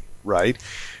sustainability, right?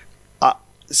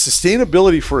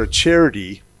 Sustainability for a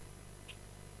charity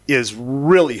is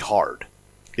really hard.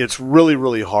 It's really,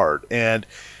 really hard. And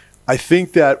I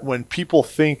think that when people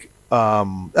think,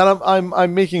 and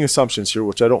I'm making assumptions here,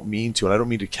 which I don't mean to, and I don't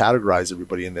mean to categorize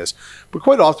everybody in this, but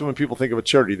quite often when people think of a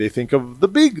charity, they think of the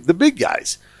big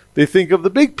guys. They think of the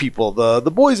big people,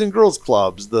 the Boys and Girls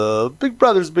Clubs, the Big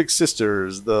Brothers, Big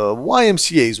Sisters, the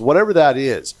YMCAs, whatever that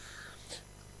is.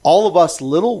 All of us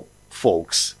little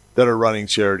folks that are running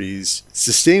charities,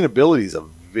 sustainability is a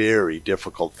very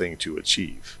difficult thing to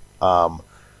achieve.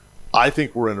 I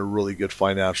think we're in a really good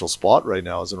financial spot right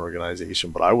now as an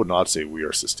organization, but I would not say we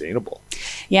are sustainable.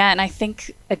 Yeah, and I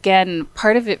think, again,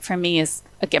 part of it for me is,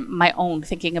 again, my own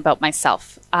thinking about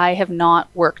myself. I have not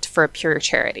worked for a pure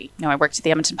charity. I worked at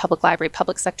the Edmonton Public Library,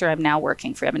 public sector. I'm now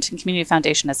working for Edmonton Community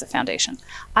Foundation as a foundation.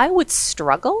 I would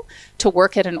struggle to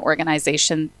work at an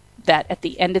organization that at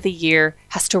the end of the year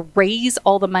has to raise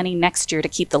all the money next year to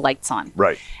keep the lights on.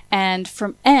 Right. And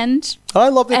I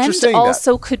love that you're saying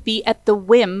also could be at the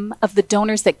whim of the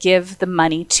donors that give the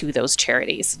money to those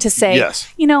charities to say,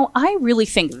 Yes. I really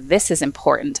think this is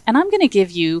important and I'm going to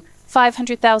give you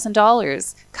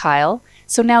 $500,000, Kyle.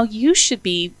 So now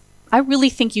I really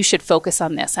think you should focus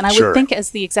on this. And I Sure. would think as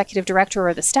the executive director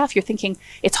or the staff, you're thinking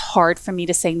it's hard for me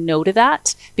to say no to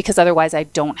that because otherwise I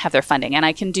don't have their funding and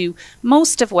I can do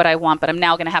most of what I want, but I'm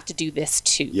now going to have to do this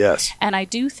too. Yes. And I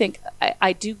do think,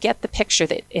 I do get the picture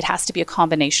that it has to be a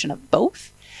combination of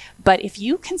both. But if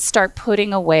you can start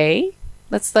putting away,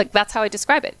 that's how I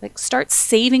describe it. Like, start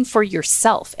saving for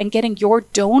yourself and getting your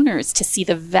donors to see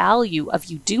the value of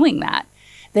you doing that,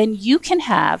 then you can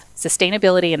have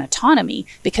sustainability and autonomy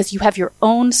because you have your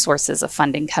own sources of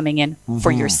funding coming in for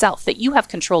yourself that you have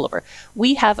control over.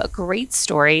 We have a great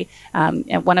story,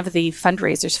 and one of the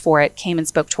fundraisers for it came and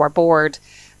spoke to our board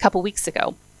a couple weeks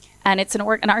ago. And it's an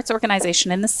arts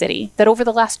organization in the city that over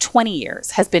the last 20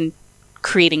 years has been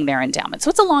creating their endowment. So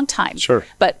it's a long time. Sure.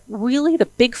 But really the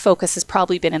big focus has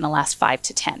probably been in the last 5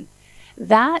 to 10.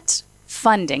 That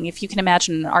funding, if you can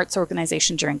imagine an arts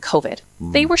organization during COVID,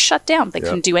 they were shut down. They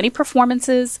couldn't do any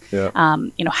performances. Yeah.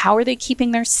 How are they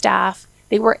keeping their staff?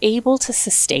 They were able to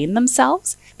sustain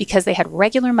themselves because they had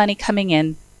regular money coming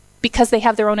in because they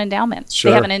have their own endowment.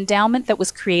 Sure. They have an endowment that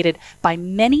was created by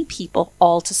many people,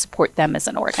 all to support them as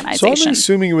an So organization. I'm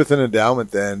assuming with an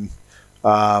endowment then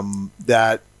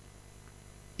that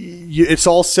it's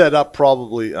all set up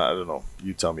probably, I don't know,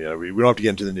 you tell me. We don't have to get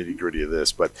into the nitty gritty of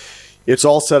this, but it's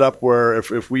all set up where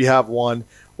if we have one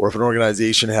or if an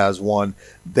organization has one,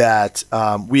 that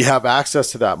we have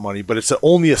access to that money, but it's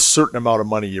only a certain amount of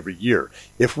money every year.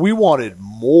 If we wanted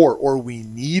more or we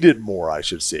needed more, I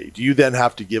should say, do you then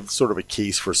have to give sort of a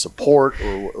case for support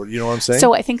or you know what I'm saying?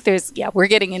 So I think we're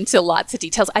getting into lots of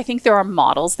details. I think there are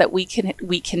models that we can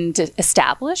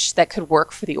establish that could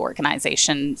work for the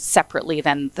organization separately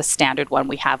than the standard one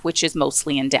we have, which is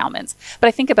mostly endowments. But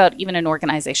I think about even an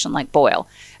organization like Boyle,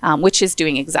 which is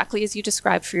doing exactly as you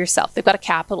described for yourself. They've got a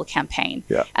capital campaign.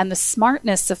 Yeah. And the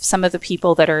smartness of some of the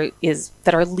people that are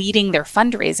leading their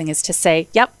fundraising is to say,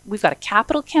 yep, we've got a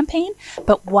capital campaign,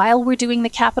 but while we're doing the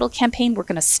capital campaign, we're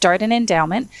going to start an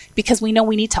endowment because we know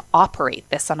we need to operate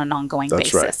this on an ongoing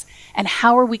That's basis. right. And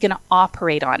how are we going to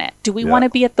operate on it? Do we want to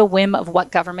be at the whim of what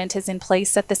government is in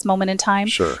place at this moment in time?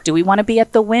 Sure. Do we want to be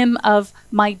at the whim of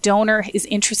my donor is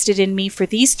interested in me for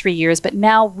these 3 years, but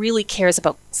now really cares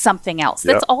about something else?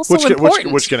 That's also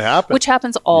important. Which can happen. Which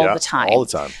happens all the time. All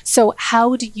the time. So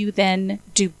how do you then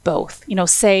do both?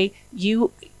 Say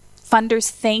you funders,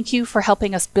 thank you for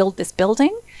helping us build this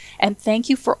building. And thank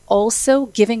you for also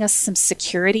giving us some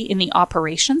security in the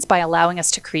operations by allowing us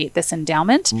to create this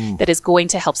endowment that is going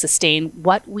to help sustain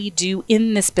what we do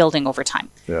in this building over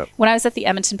time. Yeah. When I was at the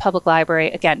Edmonton Public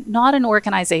Library, again, not an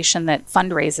organization that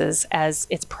fundraises as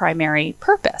its primary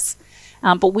purpose.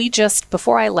 But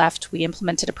before I left, we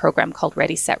implemented a program called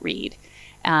Ready, Set, Read,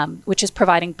 which is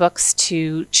providing books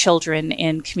to children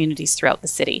in communities throughout the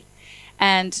city.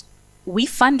 And we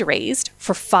fundraised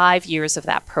for 5 years of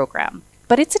that program.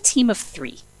 But it's a team of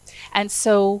 3. And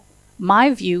so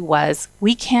my view was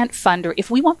we can't if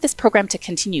we want this program to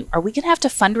continue, are we going to have to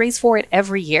fundraise for it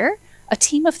every year? A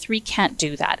team of 3 can't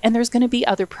do that. And there's going to be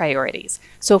other priorities.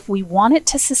 So if we want it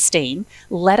to sustain,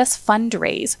 let us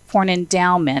fundraise for an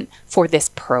endowment for this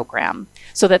program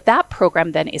so that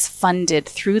program then is funded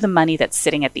through the money that's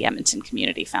sitting at the Edmonton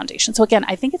Community Foundation. So again,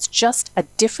 I think it's just a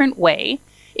different way.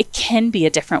 It can be a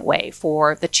different way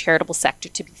for the charitable sector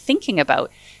to be thinking about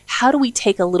how do we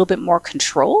take a little bit more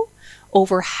control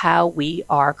over how we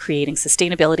are creating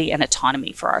sustainability and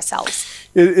autonomy for ourselves.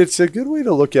 It's a good way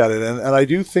to look at it. And I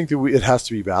do think that it has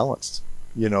to be balanced.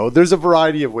 There's a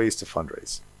variety of ways to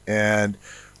fundraise. And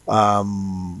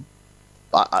we're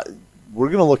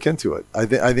going to look into it. I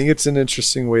think it's an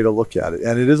interesting way to look at it.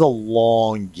 And it is a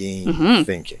long game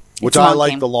thinking, which I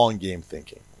like the long game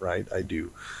thinking, right? I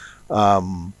do.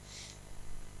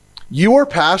 You are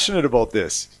passionate about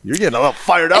this. You're getting a little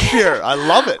fired up here. I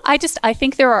love it. I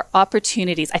think there are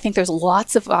opportunities. I think there's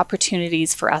lots of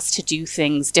opportunities for us to do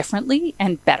things differently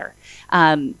and better.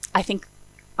 I think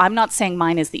I'm not saying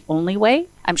mine is the only way.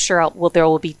 I'm sure there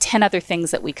will be 10 other things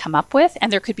that we come up with,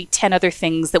 and there could be 10 other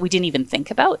things that we didn't even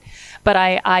think about. But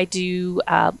I do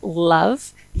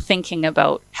love thinking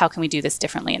about how can we do this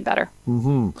differently and better.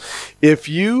 If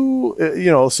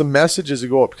you, some messages to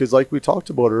go up, because like we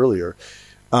talked about earlier,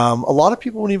 a lot of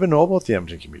people won't even know about the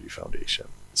Edmonton Community Foundation.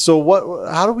 So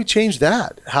how do we change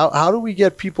that? How do we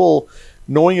get people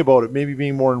knowing about it, maybe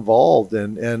being more involved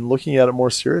and looking at it more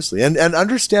seriously and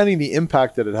understanding the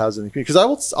impact that it has in the community?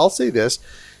 Because I'll say this,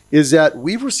 is that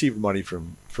we've received money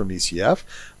from ECF.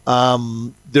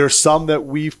 There's some that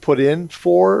we've put in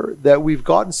for that we've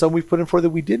gotten, some we've put in for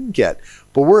that we didn't get.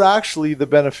 But we're actually the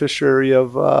beneficiary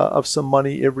of some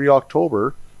money every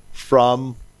October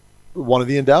from one of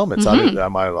the endowments. We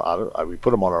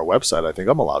put them on our website. I think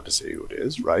I'm allowed to say who it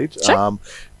is, right? Sure.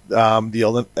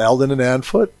 The Eldon and Ann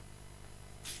Foote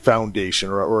Foundation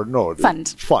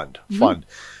Fund.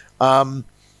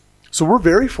 So we're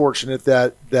very fortunate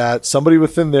that somebody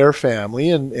within their family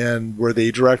and where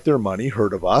they direct their money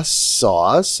heard of us,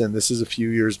 saw us, and this is a few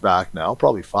years back now,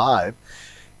 probably 5,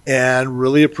 and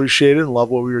really appreciated and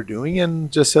loved what we were doing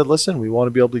and just said, listen, we want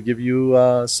to be able to give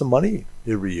you some money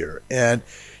every year. And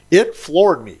it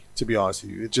floored me, to be honest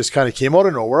with you. It just kind of came out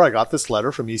of nowhere. I got this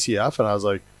letter from ECF and I was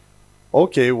like,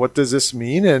 okay, what does this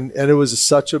mean? And it was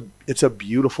it's a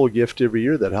beautiful gift every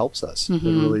year that helps us. It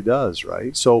really does,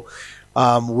 right? So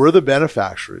we're the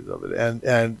beneficiaries of it.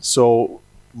 And so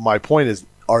my point is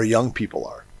our young people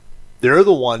are. They're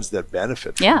the ones that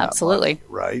benefit from that absolutely. money,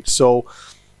 right? So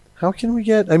how can we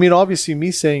obviously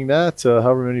me saying that,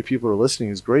 however many people are listening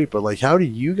is great, but like, how do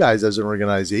you guys as an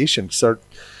organization start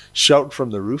shouting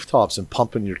from the rooftops and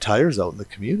pumping your tires out in the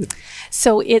community?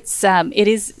 So it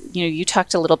is, you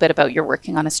talked a little bit about you're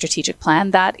working on a strategic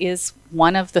plan. That is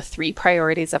one of the 3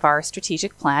 priorities of our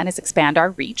strategic plan is expand our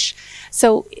reach.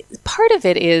 So part of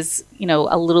it is,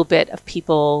 a little bit of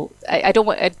people,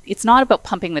 it's not about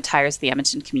pumping the tires of the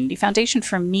Edmonton Community Foundation.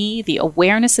 For me, the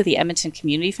awareness of the Edmonton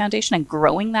Community Foundation and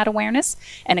growing that awareness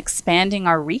and expanding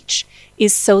our reach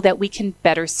is so that we can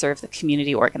better serve the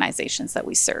community organizations that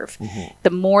we serve. The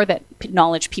more that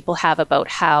knowledge people have about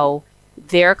how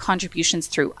their contributions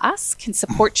through us can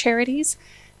support charities,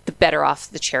 the better off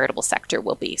the charitable sector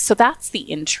will be. So that's the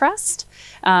interest.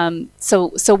 That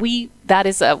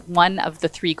is one of the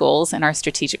 3 goals in our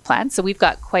strategic plan. So we've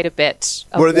got quite a bit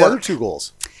of What are the work. other 2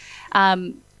 goals?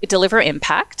 Deliver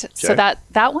impact. Okay. So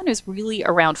that one is really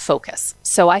around focus.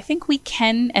 So I think we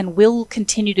can and will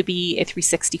continue to be a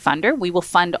 360 funder. We will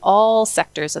fund all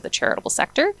sectors of the charitable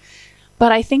sector.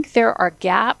 But I think there are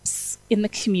gaps in the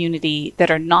community that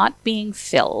are not being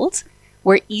filled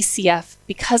where ECF,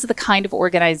 because of the kind of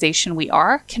organization we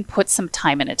are, can put some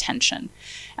time and attention.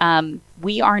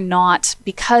 We are not,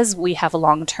 because we have a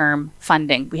long-term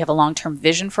funding, we have a long-term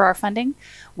vision for our funding,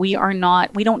 we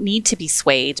don't need to be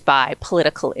swayed by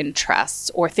political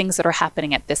interests or things that are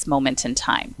happening at this moment in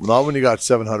time. Not when you got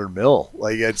 700 mil.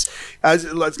 Like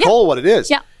let's call it what it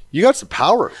is. Yeah. You got some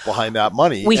power behind that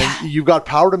money. You've got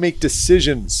power to make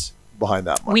decisions behind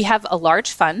that money. We have a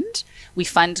large fund. We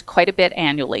fund quite a bit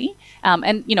annually.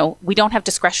 And we don't have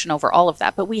discretion over all of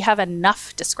that, but we have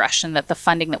enough discretion that the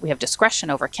funding that we have discretion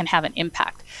over can have an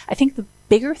impact. I think the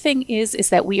bigger thing is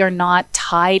that we are not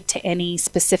tied to any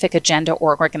specific agenda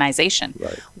or organization.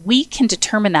 Right. We can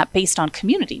determine that based on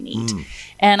community need.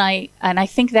 And I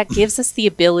think that gives us the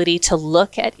ability to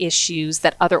look at issues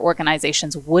that other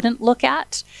organizations wouldn't look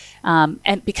at.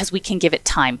 And because we can give it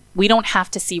time. We don't have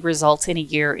to see results in a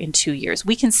year, in 2 years.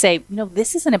 We can say,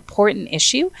 this is an important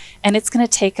issue and it's going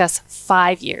to take us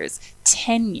 5 years,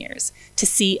 10 years to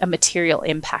see a material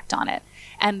impact on it.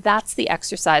 And that's the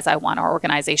exercise I want our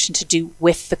organization to do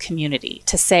with the community,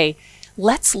 to say,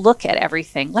 let's look at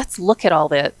everything. Let's look at all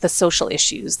the social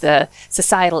issues, the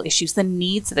societal issues, the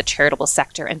needs of the charitable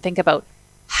sector, and think about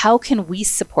how can we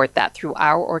support that through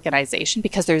our organization,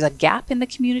 because there's a gap in the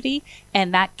community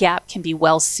and that gap can be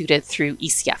well suited through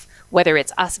ECF, whether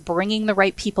it's us bringing the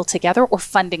right people together or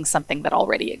funding something that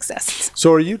already exists.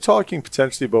 So are you talking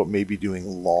potentially about maybe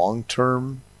doing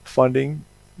long-term funding?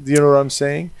 Do you know what I'm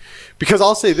saying? Because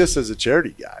I'll say this as a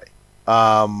charity guy.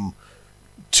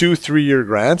 2-3 year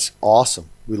grants, awesome.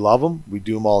 We love them. We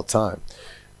do them all the time.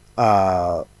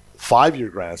 5-year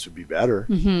grants would be better.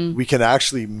 We can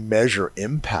actually measure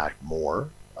impact more.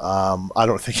 I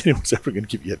don't think anyone's ever going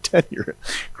to give you a 10-year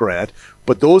grant,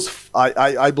 but those,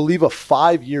 I believe a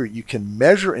 5-year, you can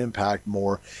measure impact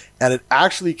more, and it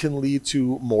actually can lead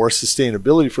to more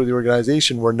sustainability for the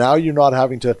organization, where now you're not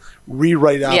having to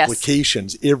rewrite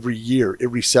applications every year,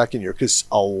 every second year, because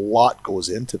a lot goes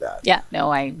into that. Yeah,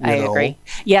 no, I agree.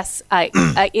 Yes,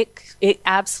 it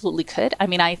absolutely could. I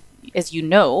mean, as you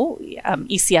know,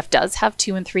 ECF does have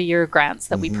 2 and 3 year grants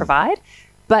that we provide.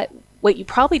 But what you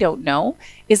probably don't know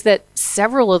is that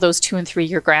several of those 2 and 3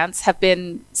 year grants have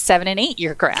been 7 and 8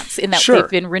 year grants in that they've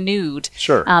been renewed.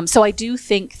 So I do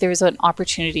think there's an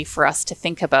opportunity for us to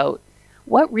think about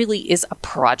what really is a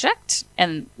project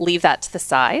and leave that to the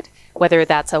side, whether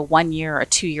that's a 1 year, a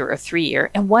 2 year, or 3 year.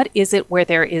 And what is it where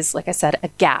there is, like I said, a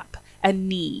gap, a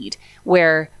need,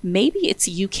 where maybe it's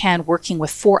UCAN working with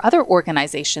 4 other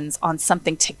organizations on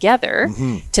something together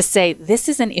to say, this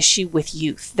is an issue with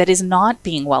youth that is not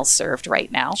being well served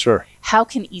right now. How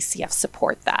can ECF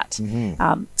support that?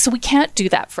 So we can't do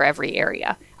that for every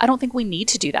area. I don't think we need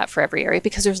to do that for every area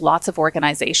because there's lots of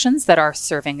organizations that are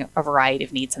serving a variety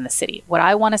of needs in the city. What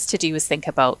I want us to do is think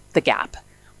about the gap.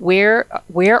 Where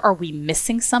are we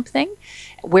missing something?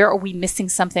 Where are we missing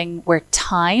something where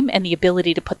time and the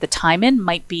ability to put the time in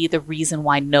might be the reason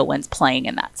why no one's playing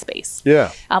in that space?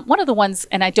 One of the ones,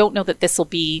 and I don't know that this will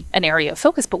be an area of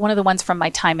focus, but one of the ones from my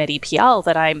time at EPL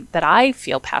that I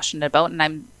feel passionate about and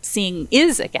I'm seeing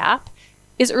is a gap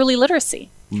is early literacy.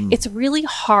 It's really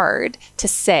hard to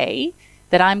say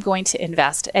that I'm going to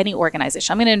invest, any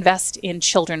organization, I'm going to invest in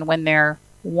children when they're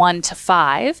 1 to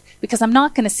 5 because I'm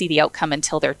not going to see the outcome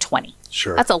until they're 20.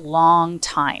 That's a long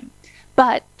time.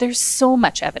 But there's so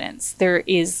much evidence. There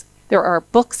are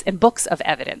books and books of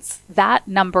evidence. That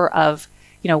number of,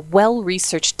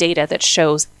 well-researched data that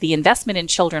shows the investment in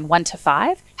children 1 to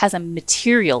 5 has a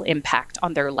material impact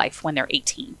on their life when they're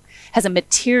 18, has a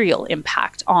material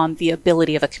impact on the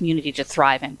ability of a community to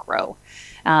thrive and grow.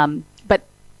 But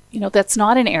that's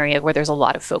not an area where there's a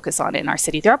lot of focus on in our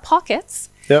city. There are pockets,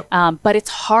 but it's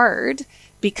hard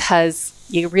because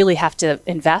you really have to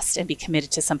invest and be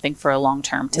committed to something for a long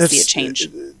term to see a change.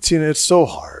 Tina, it's so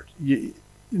hard.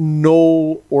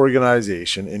 No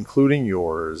organization, including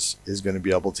yours, is going to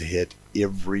be able to hit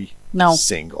every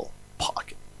single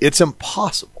pocket. It's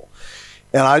impossible.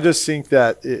 And I just think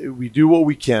that we do what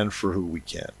we can for who we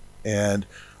can. And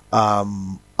for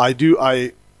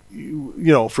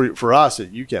us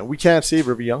at UCAN, we can't save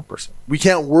every young person. We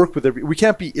can't work with we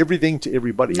can't be everything to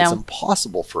everybody. It's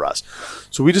impossible for us.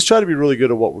 So we just try to be really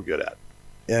good at what we're good at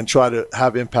and try to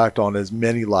have impact on as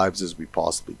many lives as we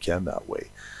possibly can that way.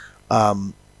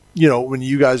 When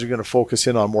you guys are going to focus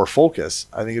in on more focus,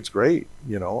 I think it's great.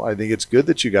 I think it's good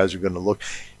that you guys are going to look.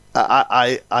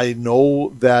 I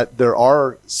know that there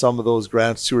are some of those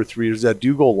grants 2 or 3 years that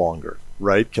do go longer.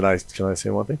 Right? Can I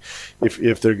say one thing?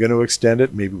 If they're going to extend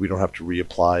it, maybe we don't have to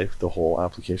reapply the whole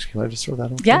application. Can I just throw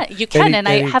that out? Yeah, you can. And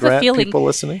I have a feeling people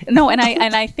listening. No, and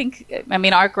I think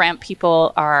our grant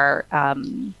people are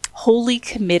wholly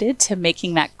committed to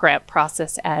making that grant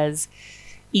process as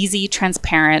easy,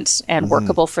 transparent, and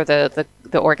workable for the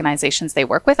organizations they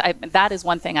work with. That is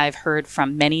one thing I've heard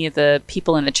from many of the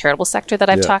people in the charitable sector that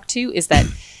I've talked to is that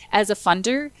as a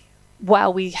funder,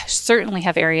 while we certainly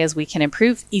have areas we can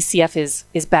improve, ECF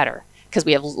is better because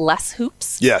we have less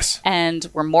hoops. And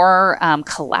we're more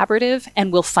collaborative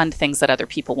and we'll fund things that other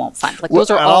people won't fund.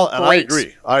 Those are all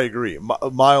great. I agree.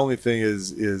 My only thing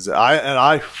is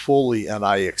I fully and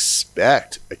I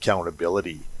expect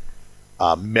accountability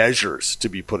measures to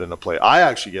be put into play. I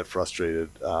actually get frustrated.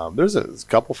 There's a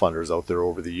couple funders out there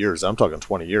over the years, I'm talking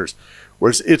 20 years,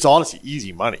 where it's honestly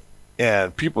easy money.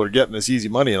 And people are getting this easy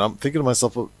money. And I'm thinking to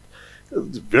myself,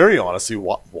 very honestly,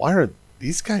 why aren't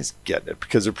these guys getting it?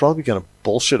 Because they're probably going to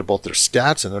bullshit about their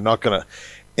stats and they're not going to.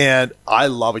 And I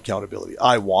love accountability.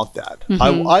 I want that.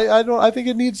 I think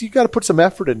it needs, you got to put some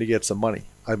effort in to get some money.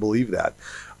 I believe that.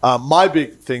 My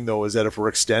big thing though, is that if we're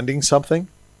extending something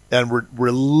and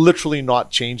we're literally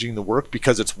not changing the work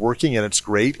because it's working and it's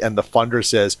great. And the funder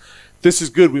says, this is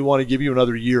good. We want to give you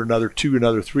another year, another 2,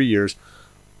 another 3 years.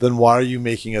 Then why are you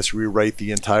making us rewrite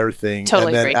the entire thing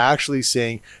and then actually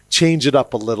saying change it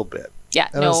up a little bit?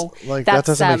 That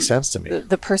doesn't make sense to me.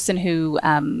 The person who,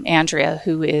 Andrea,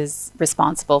 who is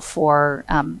responsible for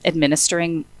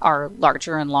administering our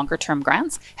larger and longer term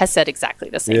grants, has said exactly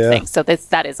the same thing. So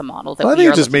that is a model that I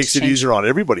think it just makes it easier on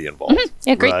everybody involved.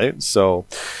 Agreed. Right? So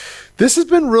this has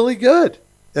been really good.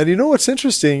 And what's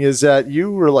interesting is that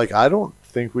you were like, I don't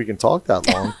think we can talk that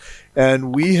long.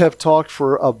 And we have talked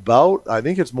for about, I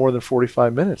think it's more than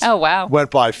 45 minutes. Oh, wow.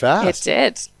 Went by fast. It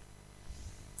did.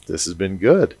 This has been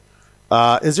good.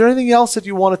 Is there anything else that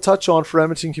you want to touch on for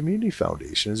Edmonton Community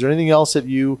Foundation? Is there anything else that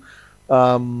you,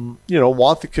 want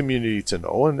the community to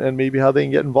know and maybe how they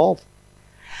can get involved?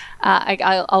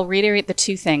 I'll reiterate the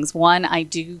 2 things. One, I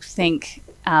do think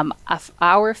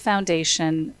our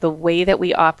foundation, the way that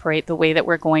we operate, the way that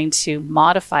we're going to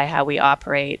modify how we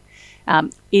operate,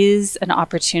 is an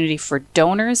opportunity for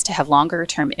donors to have longer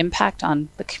term impact on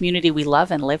the community we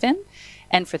love and live in.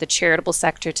 and for the charitable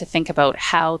sector to think about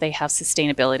how they have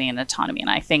sustainability and autonomy. And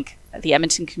I think the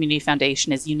Edmonton Community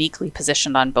Foundation is uniquely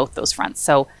positioned on both those fronts.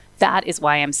 So that is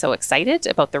why I'm so excited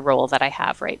about the role that I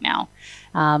have right now.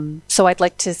 So I'd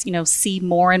like to, see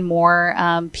more and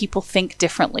more people think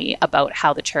differently about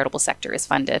how the charitable sector is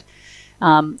funded.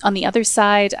 On the other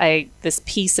side, this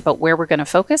piece about where we're going to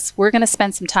focus, we're going to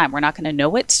spend some time. We're not going to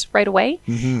know it right away.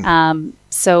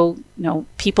 So,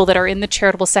 people that are in the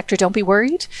charitable sector, don't be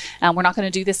worried. We're not going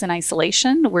to do this in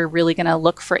isolation. We're really going to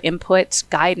look for input,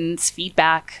 guidance,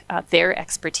 feedback, their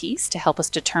expertise to help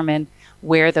us determine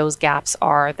where those gaps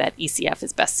are that ECF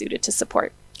is best suited to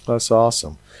support. That's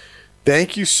awesome.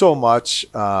 Thank you so much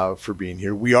for being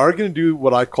here. We are going to do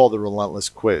what I call the Relentless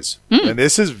Quiz. And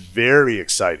this is very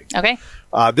exciting. Okay.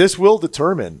 This will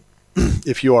determine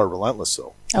if you are relentless,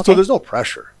 though. Okay. So there's no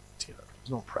pressure, Tina.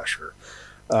 There's no pressure.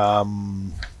 Are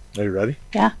you ready?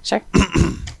 Yeah, sure.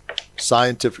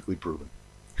 Scientifically proven.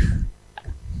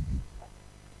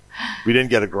 We didn't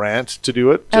get a grant to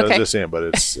do it. Okay. Just saying, but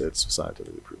it's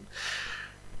scientifically proven.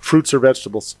 Fruits or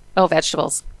vegetables? Oh,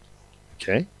 vegetables.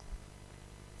 Okay.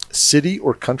 City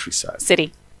or countryside?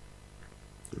 City.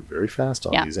 You're very fast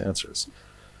on Yeah. these answers.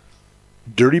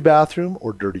 Dirty bathroom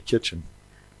or dirty kitchen?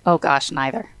 Oh, gosh,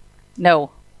 neither.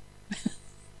 No.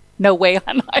 No way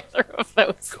on either of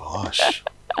those. Gosh.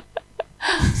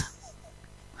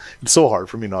 It's so hard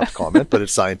for me not to comment, but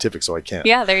it's scientific, so I can't.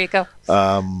 Yeah, there you go.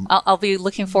 I'll be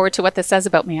looking forward to what this says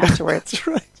about me afterwards. That's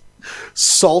right.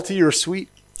 Salty or sweet?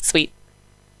 Sweet.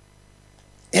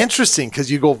 Interesting,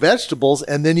 because you go vegetables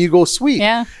and then you go sweet.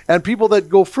 Yeah. And people that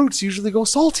go fruits usually go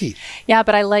salty. Yeah,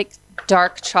 but I like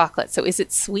dark chocolate. So is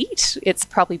it sweet? It's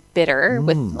probably bitter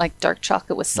with like dark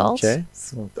chocolate with salt. Okay.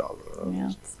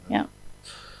 Yeah.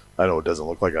 I know it doesn't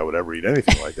look like I would ever eat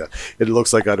anything like that. It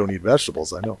looks like I don't eat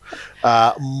vegetables, I know.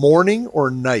 Morning or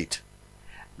night?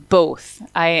 Both.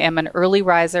 I am an early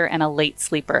riser and a late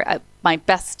sleeper. My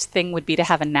best thing would be to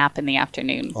have a nap in the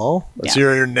afternoon. Oh, Yeah. so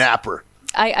you're your napper.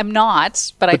 I'm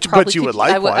not, but I But probably you could- would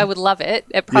like one. I would love it.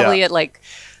 Probably at like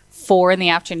 4 in the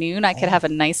afternoon, I could have a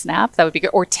nice nap. That would be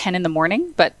good. Or 10 in the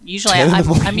morning. But usually 10 in the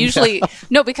morning, I'm usually,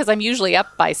 no, because I'm usually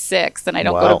up by 6 and I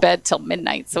don't go Wow. to bed till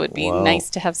midnight. So it'd be Wow. nice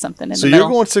to have something in So the you're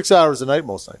middle. going 6 hours a night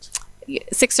most nights?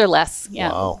 6 or less. Yeah.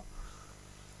 Wow.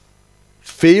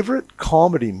 Favorite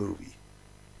comedy movie?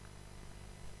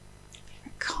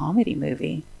 Comedy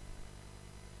movie.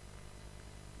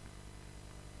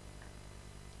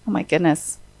 Oh my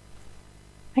goodness.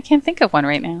 I can't think of one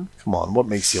right now. Come on, what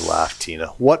makes you laugh, Tina?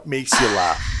 What makes you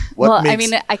laugh? What I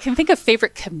mean, I can think of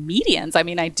favorite comedians. I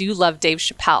mean, I do love Dave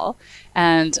Chappelle,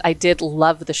 and I did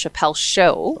love the Chappelle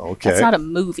Show. Okay. That's not a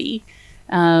movie.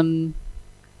 No,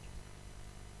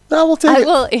 we'll take it.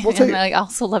 Well, We'll take and it. I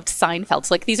also loved Seinfeld.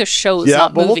 So, like, these are shows, Yeah,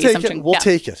 not but we'll movies. take it. We'll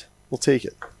take it. We'll take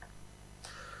it.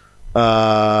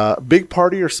 Big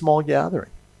party or small gathering?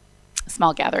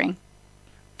 Small gathering.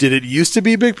 Did it used to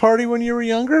be a big party when you were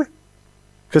younger?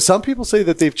 Because some people say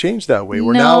that they've changed that way,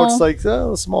 where now No. it's like,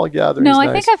 oh, small gathering. No, is I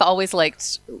nice. think I've always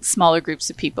liked smaller groups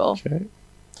of people. Okay.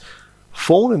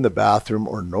 Phone in the bathroom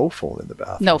or no phone in the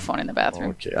bathroom? No phone in the bathroom.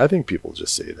 Okay, I think people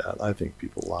just say that. I think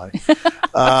people lie.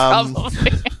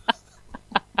 Probably.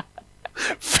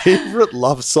 Favorite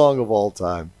love song of all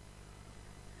time?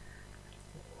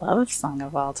 Love song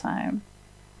of all time.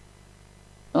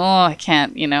 Oh, I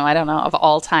can't, I don't know, of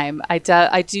all time. I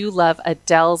do love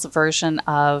Adele's version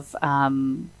of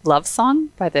Love Song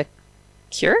by The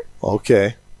Cure.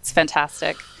 Okay, It's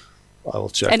fantastic. I will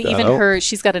check And that even out.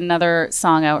 she's got another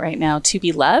song out right now, To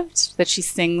Be Loved, that she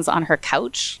sings on her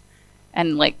couch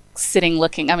and like sitting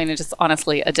looking. I mean, it just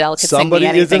honestly, Adele could Somebody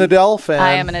sing me is an anything. Adele fan.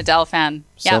 I am an Adele fan.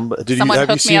 Yeah. Someone have you hooked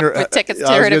me seen up her? with tickets to I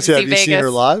was her gonna to say, see have you Vegas. seen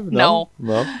her live? No.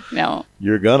 No.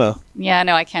 You're gonna. Yeah,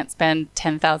 no, I can't spend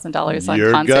 $10,000 on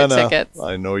You're concert gonna. tickets.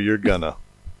 I know you're gonna.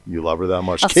 You love her that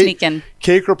much. I'll sneak in.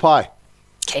 Cake or pie?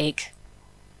 Cake.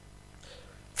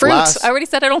 Fruit. Last- I already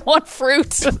said I don't want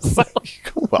fruit. So,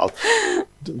 Well,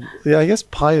 yeah, I guess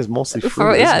pie is mostly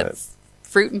fruit, yeah, isn't it? it's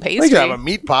fruit and I pastry. could have a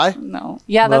meat pie. No.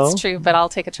 Yeah, No? that's true, but I'll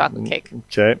take a chocolate cake.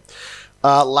 Okay.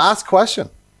 Last question.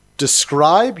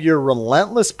 Describe your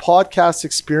relentless podcast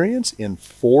experience in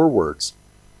 4 words.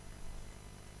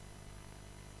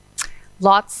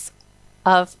 Lots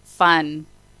of fun.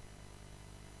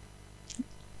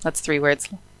 That's 3 words.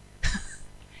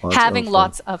 Having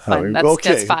lots of fun.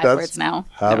 That's 5 words now.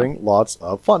 Having lots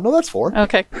of fun. No, that's 4.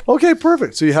 Okay. Okay,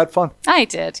 perfect. So you had fun. I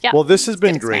did. Yeah. Well, this has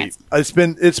been Good great.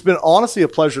 experience. It's been honestly a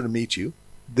pleasure to meet you.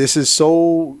 This is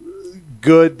so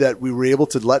good that we were able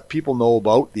to let people know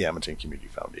about the Edmonton Community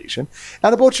Foundation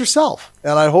and about yourself.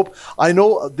 And I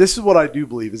know this is what I do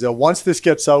believe, is that once this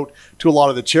gets out to a lot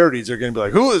of the charities, they're going to be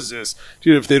like, who is this?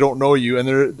 Dude, if they don't know you.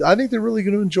 And I think they're really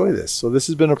going to enjoy this. So this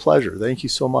has been a pleasure. Thank you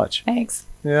so much. Thanks.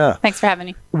 Yeah. Thanks for having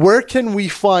me. Where can we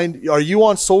find, are you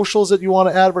on socials that you want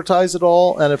to advertise at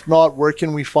all? And if not, where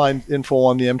can we find info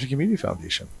on the Edmonton Community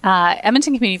Foundation?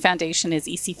 Edmonton Community Foundation is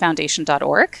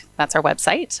ecfoundation.org. That's our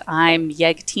website. I'm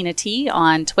Yeg Tina T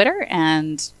on Twitter,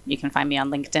 and you can find me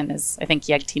on LinkedIn as, I think,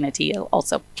 Yeg Tina T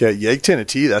also. Okay, Yeg Tina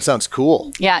T, that sounds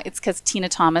cool. Yeah, it's because Tina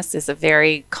Thomas is a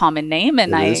very common name,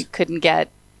 and I couldn't get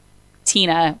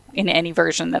Tina in any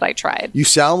version that I tried. You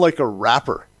sound like a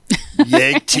rapper.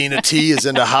 Yeg Tina T is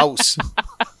in the house.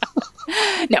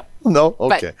 No,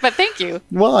 okay. But thank you.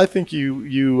 Well, I think you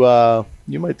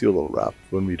might do a little rap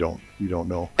when we don't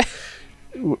know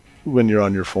when you're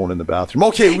on your phone in the bathroom.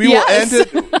 Okay, we will end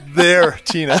it there,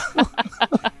 Tina.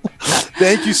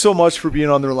 Thank you so much for being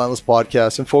on the Relentless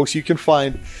Podcast. And folks, you can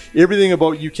find everything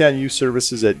about UCAN Youth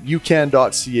Services at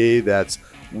ucan.ca. That's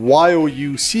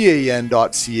youcan.ca,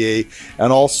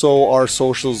 and also our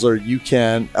socials are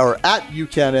UCAN or at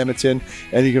UCAN Edmonton,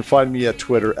 and you can find me at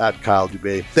Twitter at Kyle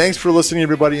Dubé. Thanks for listening,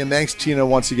 everybody, and thanks, Tina,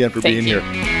 once again for being here.